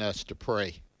reminding us to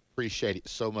pray. Appreciate it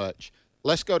so much.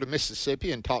 Let's go to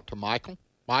Mississippi and talk to Michael.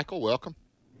 Michael, welcome.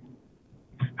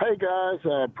 Hey, guys.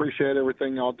 I appreciate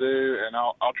everything y'all do, and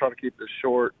I'll try to keep this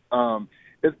short.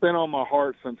 It's been on my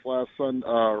heart since last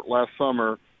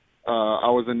summer. I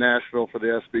was in Nashville for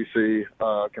the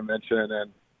SBC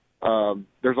convention, and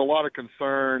there's a lot of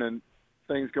concern and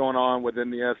things going on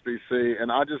within the SBC,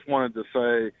 and I just wanted to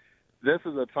say this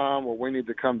is a time where we need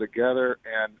to come together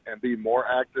and be more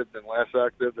active than less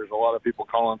active. There's a lot of people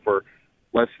calling for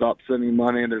let's stop sending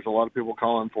money, and there's a lot of people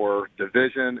calling for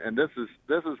division. And this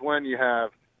is when you have,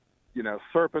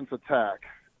 serpents attack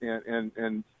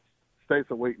and states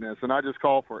of weakness. And I just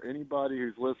call for anybody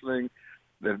who's listening,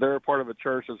 that if they're a part of a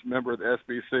church that's a member of the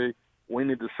SBC, we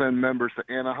need to send members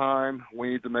to Anaheim. We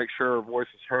need to make sure our voice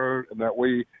is heard and that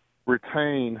we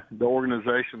retain the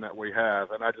organization that we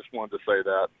have. And I just wanted to say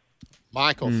that.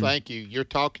 Michael, thank you. You're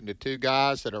talking to two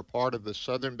guys that are part of the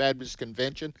Southern Baptist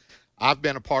Convention. I've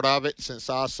been a part of it since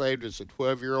I was saved as a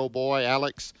 12-year-old boy.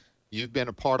 Alex, you've been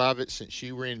a part of it since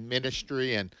you were in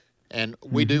ministry, and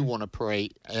we do want to pray.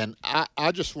 And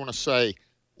I just want to say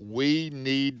we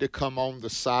need to come on the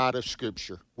side of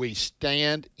Scripture. We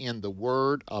stand in the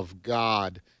Word of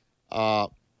God.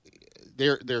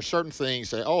 There are certain things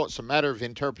that, it's a matter of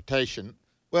interpretation.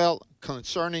 Well,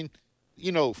 concerning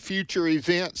future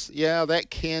events, that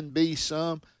can be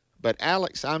some. But,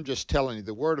 Alex, I'm just telling you,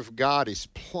 the Word of God is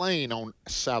plain on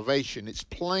salvation. It's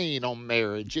plain on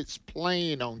marriage. It's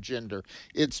plain on gender.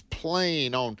 It's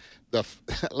plain on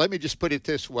let me just put it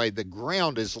this way. The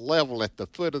ground is level at the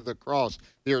foot of the cross.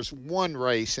 There's one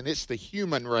race, and it's the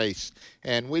human race.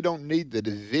 And we don't need the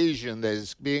division that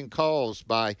is being caused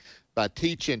by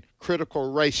teaching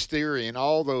critical race theory and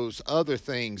all those other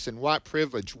things and white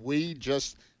privilege. We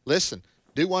just, listen,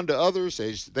 do unto others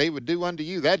as they would do unto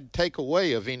you. That'd take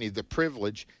away of any of the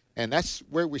privilege, and that's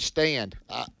where we stand.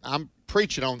 I'm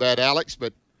preaching on that, Alex,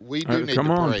 but we do need to pray.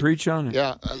 Come on, preach on it.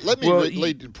 Yeah, let me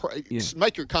lead and pray. Yeah.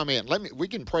 Make your comment. We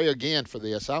can pray again for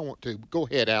this. I want to. Go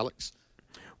ahead, Alex.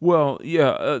 Well,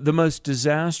 the most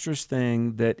disastrous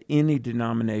thing that any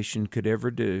denomination could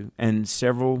ever do, and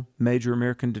several major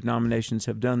American denominations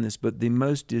have done this, but the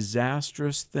most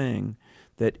disastrous thing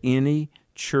that any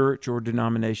church or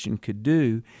denomination could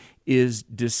do is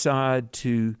decide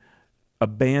to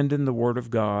abandon the Word of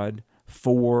God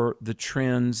for the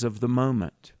trends of the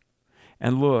moment.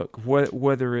 And look,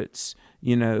 whether it's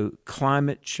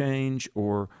climate change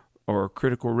or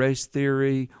critical race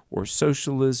theory or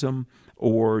socialism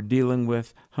or dealing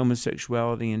with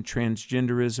homosexuality and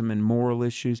transgenderism and moral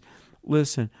issues,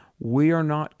 listen, we are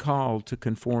not called to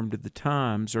conform to the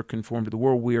times or conform to the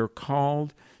world. We are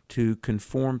called to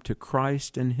conform to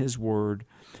Christ and His Word.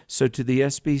 So to the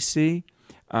SBC,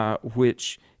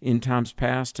 which in times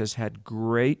past has had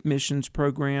great missions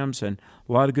programs and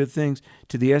a lot of good things,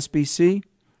 to the SBC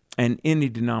and any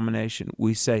denomination,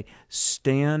 we say,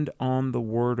 stand on the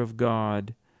Word of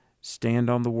God. Stand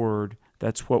on the Word.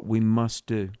 That's what we must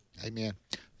do. Amen.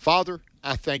 Father,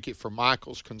 I thank you for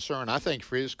Michael's concern. I thank you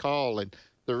for his call. And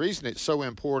the reason it's so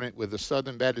important with the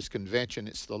Southern Baptist Convention,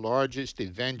 it's the largest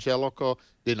evangelical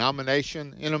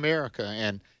denomination in America.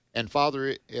 And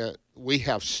Father, we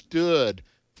have stood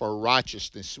for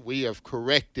righteousness. We have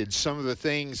corrected some of the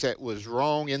things that was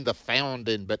wrong in the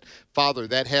founding. But, Father,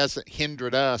 that hasn't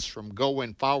hindered us from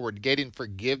going forward, getting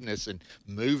forgiveness, and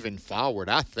moving forward.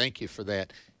 I thank you for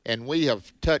that. And we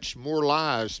have touched more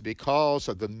lives because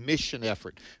of the mission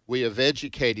effort. We have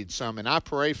educated some, and I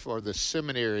pray for the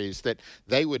seminaries that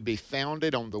they would be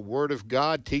founded on the Word of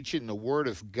God, teaching the Word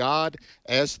of God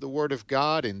as the Word of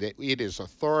God, and that it is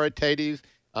authoritative,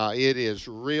 it is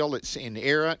real, it's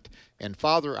inerrant. And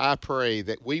Father, I pray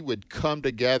that we would come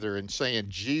together and saying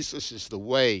Jesus is the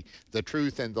way, the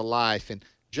truth, and the life, and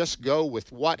just go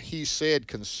with what he said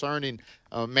concerning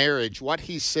marriage, what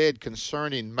he said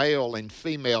concerning male and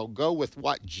female. Go with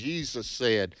what Jesus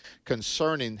said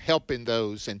concerning helping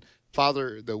those, and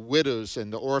Father, the widows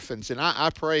and the orphans. And I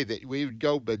pray that we would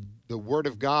go by the Word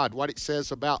of God, what it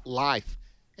says about life.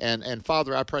 And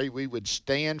Father, I pray we would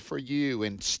stand for you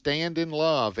and stand in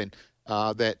love, and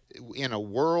that in a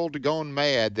world gone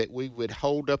mad, that we would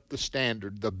hold up the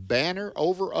standard. The banner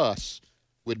over us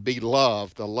would be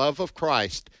love, the love of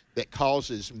Christ that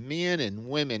causes men and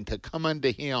women to come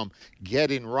unto him,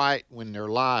 getting right in their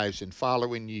lives and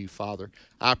following you, Father.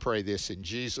 I pray this in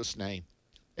Jesus' name.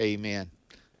 Amen.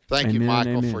 Thank you,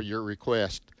 Michael, for your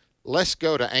request. Let's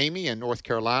go to Amy in North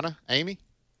Carolina. Amy?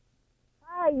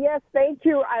 Hi, yes, thank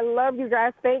you. I love you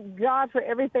guys. Thank God for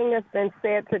everything that's been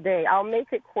said today. I'll make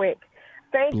it quick.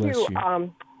 Thank you,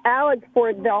 Alex,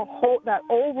 for that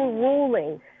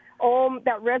overruling.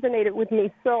 That resonated with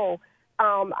me. So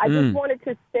I just wanted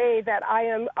to say that I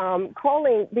am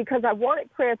calling because I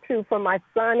wanted prayer, too, for my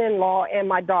son-in-law and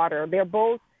my daughter. They're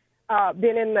both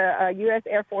been in the U.S.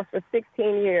 Air Force for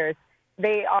 16 years.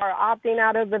 They are opting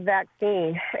out of the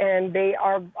vaccine, and they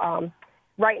are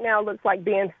right now looks like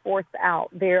being forced out.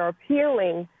 They're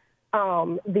appealing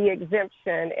the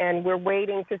exemption, and we're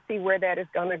waiting to see where that is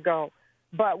going to go.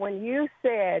 But when you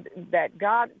said that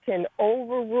God can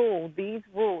overrule these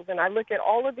rules, and I look at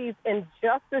all of these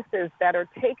injustices that are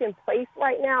taking place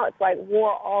right now, it's like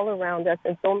war all around us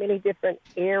in so many different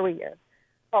areas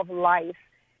of life.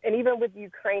 And even with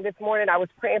Ukraine this morning, I was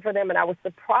praying for them, and I was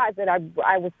surprised that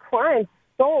I was crying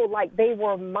so like they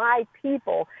were my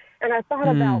people. And I thought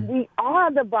about, we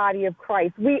are the body of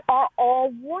Christ. We are all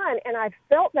one. And I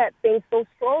felt that thing so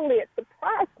strongly, it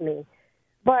surprised me.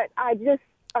 But I just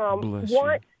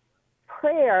want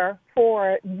prayer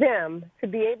for them to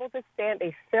be able to stand.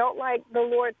 They felt like the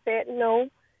Lord said, no,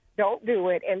 don't do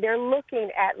it. And they're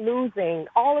looking at losing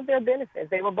all of their benefits.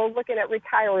 They were both looking at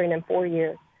retiring in 4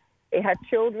 years. They had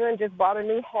children, just bought a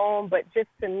new home, but just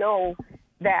to know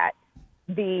that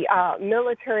the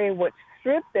military would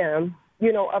strip them,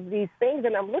 of these things.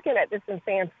 And I'm looking at this and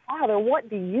saying, Father, what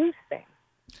do you say?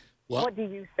 Well, what do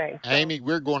you say? Amy,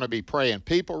 we're going to be praying.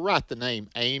 People, write the name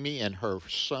Amy and her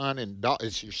son and daughter.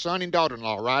 It's your son and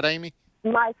daughter-in-law, right, Amy?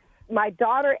 My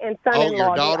daughter and son-in-law. Oh,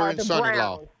 your daughter and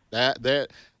son-in-law.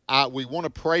 We want to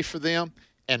pray for them.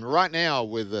 And right now,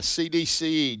 with the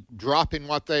CDC dropping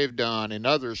what they've done and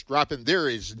others dropping, there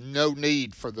is no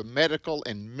need for the medical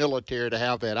and military to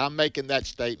have that. I'm making that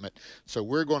statement. So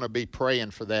we're going to be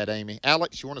praying for that, Amy.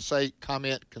 Alex, you want to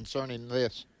comment concerning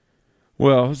this?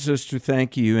 Well, sister,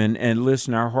 thank you. And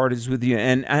listen, our heart is with you.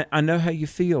 And I know how you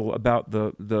feel about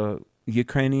the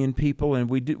Ukrainian people, and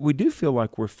we do feel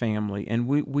like we're family, and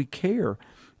we care.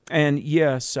 And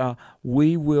yes,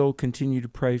 we will continue to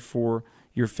pray for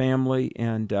your family,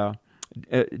 and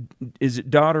is it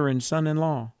daughter and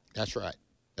son-in-law? That's right.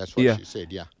 That's what she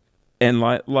said, yeah. And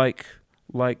like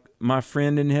my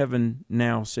friend in heaven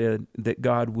now said, that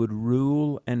God would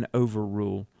rule and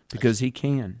overrule, because he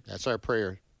can. That's our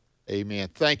prayer. Amen.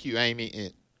 Thank you, Amy.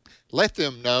 And let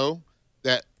them know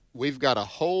that we've got a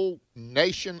whole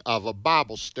nation of a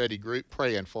Bible study group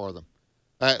praying for them.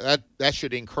 That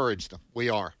should encourage them. We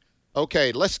are.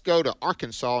 Okay, let's go to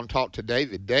Arkansas and talk to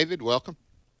David. David, welcome.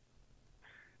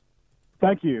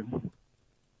 Thank you.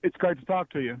 It's great to talk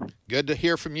to you. Good to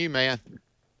hear from you, man.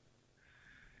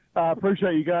 I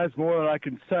appreciate you guys more than I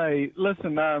can say.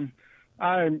 Listen,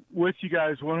 I'm with you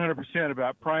guys 100%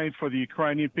 about praying for the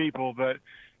Ukrainian people, but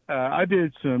I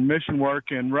did some mission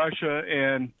work in Russia,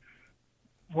 and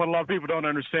what a lot of people don't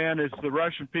understand is the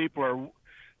Russian people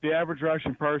the average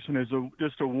Russian person is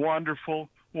just a wonderful,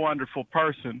 wonderful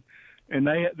person, and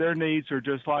their needs are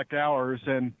just like ours.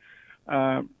 And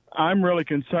I'm really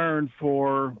concerned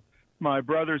for my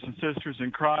brothers and sisters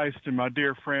in Christ and my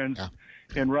dear friends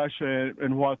in Russia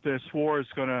and what this war is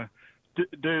going to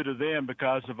do to them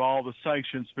because of all the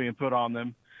sanctions being put on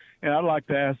them. And I'd like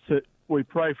to ask that we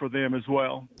pray for them as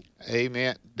well.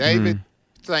 Amen. David,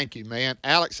 thank you, man.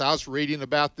 Alex, I was reading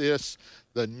about this,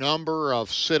 the number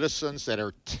of citizens that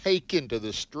are taken to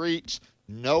the streets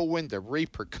knowing the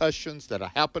repercussions that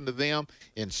have happened to them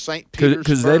in St. Petersburg.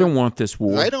 Because they don't want this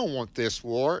war. They don't want this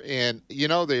war. And, you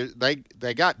know,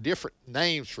 they got different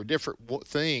names for different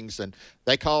things. And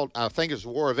they called, I think it was the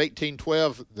War of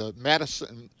 1812, the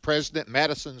President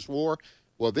Madison's War.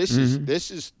 Well, this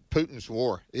is Putin's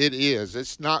war. It is.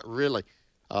 It's not really.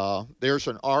 There's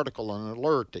an article, an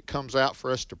alert that comes out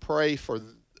for us to pray for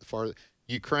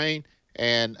Ukraine.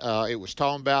 And it was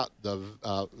talking about the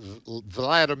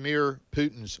Vladimir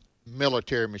Putin's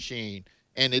military machine.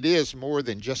 And it is more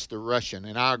than just the Russian,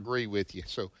 and I agree with you.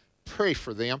 So pray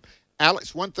for them.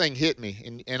 Alex, one thing hit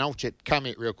me, and I want you to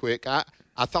comment real quick. I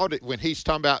thought when he's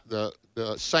talking about the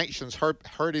sanctions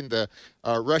hurting the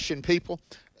Russian people,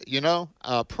 you know,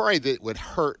 pray that it would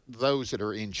hurt those that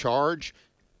are in charge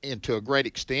and to a great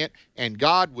extent, and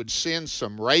God would send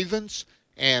some ravens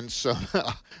and some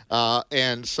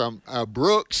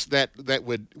brooks that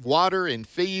would water and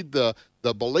feed the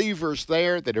believers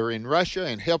there that are in Russia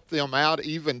and help them out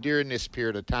even during this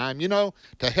period of time, you know,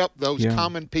 to help those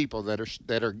common people that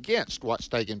are against what's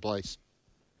taking place.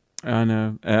 I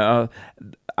know.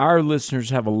 Our listeners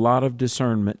have a lot of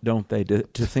discernment, don't they, to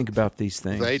think about these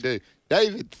things? They do.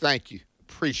 David, thank you.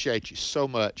 Appreciate you so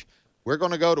much. We're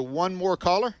going to go to one more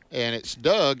caller, and it's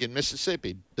Doug in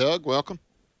Mississippi. Doug, welcome.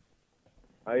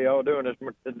 How y'all doing this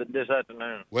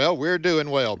afternoon? Well, we're doing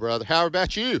well, brother. How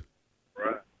about you?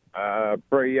 Right. I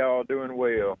pray y'all doing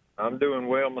well. I'm doing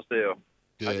well myself.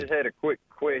 Good. I just had a quick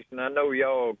question. I know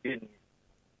y'all getting.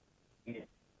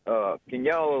 Can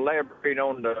y'all elaborate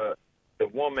on the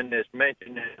woman that's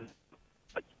mentioned?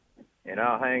 And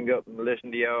I'll hang up and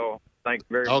listen to y'all. Thank you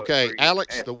very much. Okay,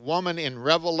 Alex, the woman in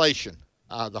Revelation,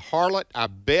 the harlot. I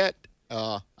bet.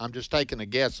 I'm just taking a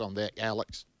guess on that,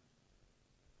 Alex.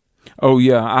 Oh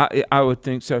yeah, I would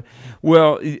think so.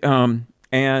 Well,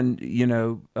 and you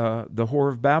know, the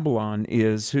whore of Babylon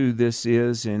is who this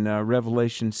is in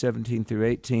Revelation 17 through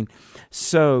 18.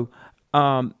 So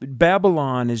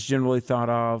Babylon is generally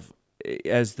thought of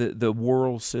as the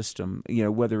world system. You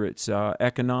know, whether it's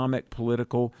economic,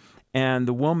 political, and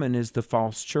the woman is the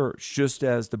false church, just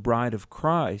as the bride of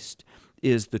Christ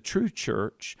is the true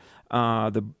church,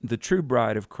 the true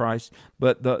bride of Christ.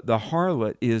 But the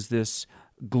harlot is this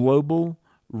global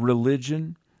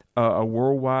religion, a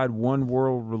worldwide, one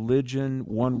world religion,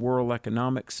 one world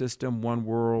economic system, one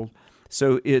world.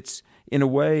 So it's, in a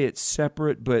way, it's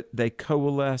separate, but they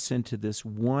coalesce into this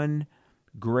one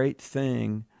great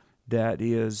thing that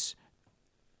is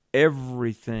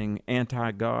everything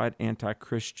anti-God,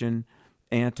 anti-Christian,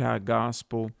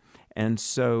 anti-gospel. And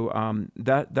so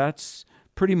that's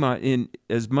pretty much, in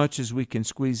as much as we can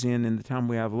squeeze in the time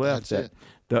we have left,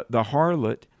 the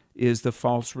harlot is the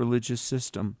false religious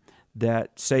system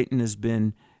that Satan has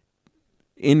been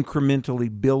incrementally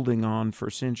building on for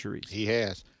centuries. He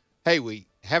has. Hey, we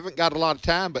haven't got a lot of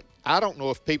time, but I don't know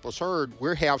if people's heard,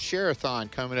 we have Share-a-thon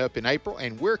coming up in April,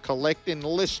 and we're collecting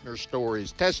listener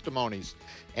stories, testimonies.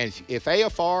 And if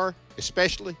AFR,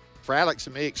 especially for Alex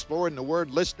and me, Exploring the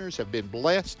Word listeners have been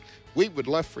blessed, we would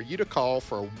love for you to call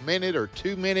for a minute or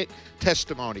 2 minute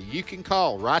testimony. You can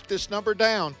call. Write this number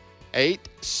down,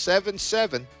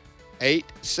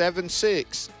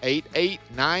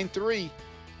 877-876-8893,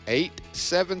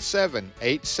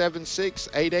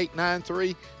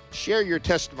 877-876-8893. Share your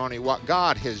testimony, what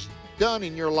God has done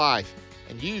in your life,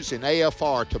 and use an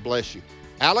AFR to bless you.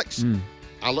 Alex,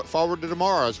 I look forward to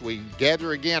tomorrow as we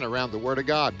gather again around the Word of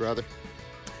God, brother.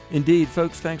 Indeed,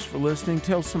 folks, thanks for listening.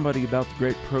 Tell somebody about the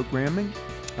great programming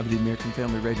of the American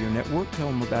Family Radio Network. Tell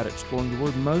them about Exploring the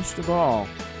Word. Most of all,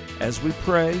 as we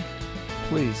pray,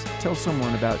 please tell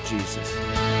someone about Jesus.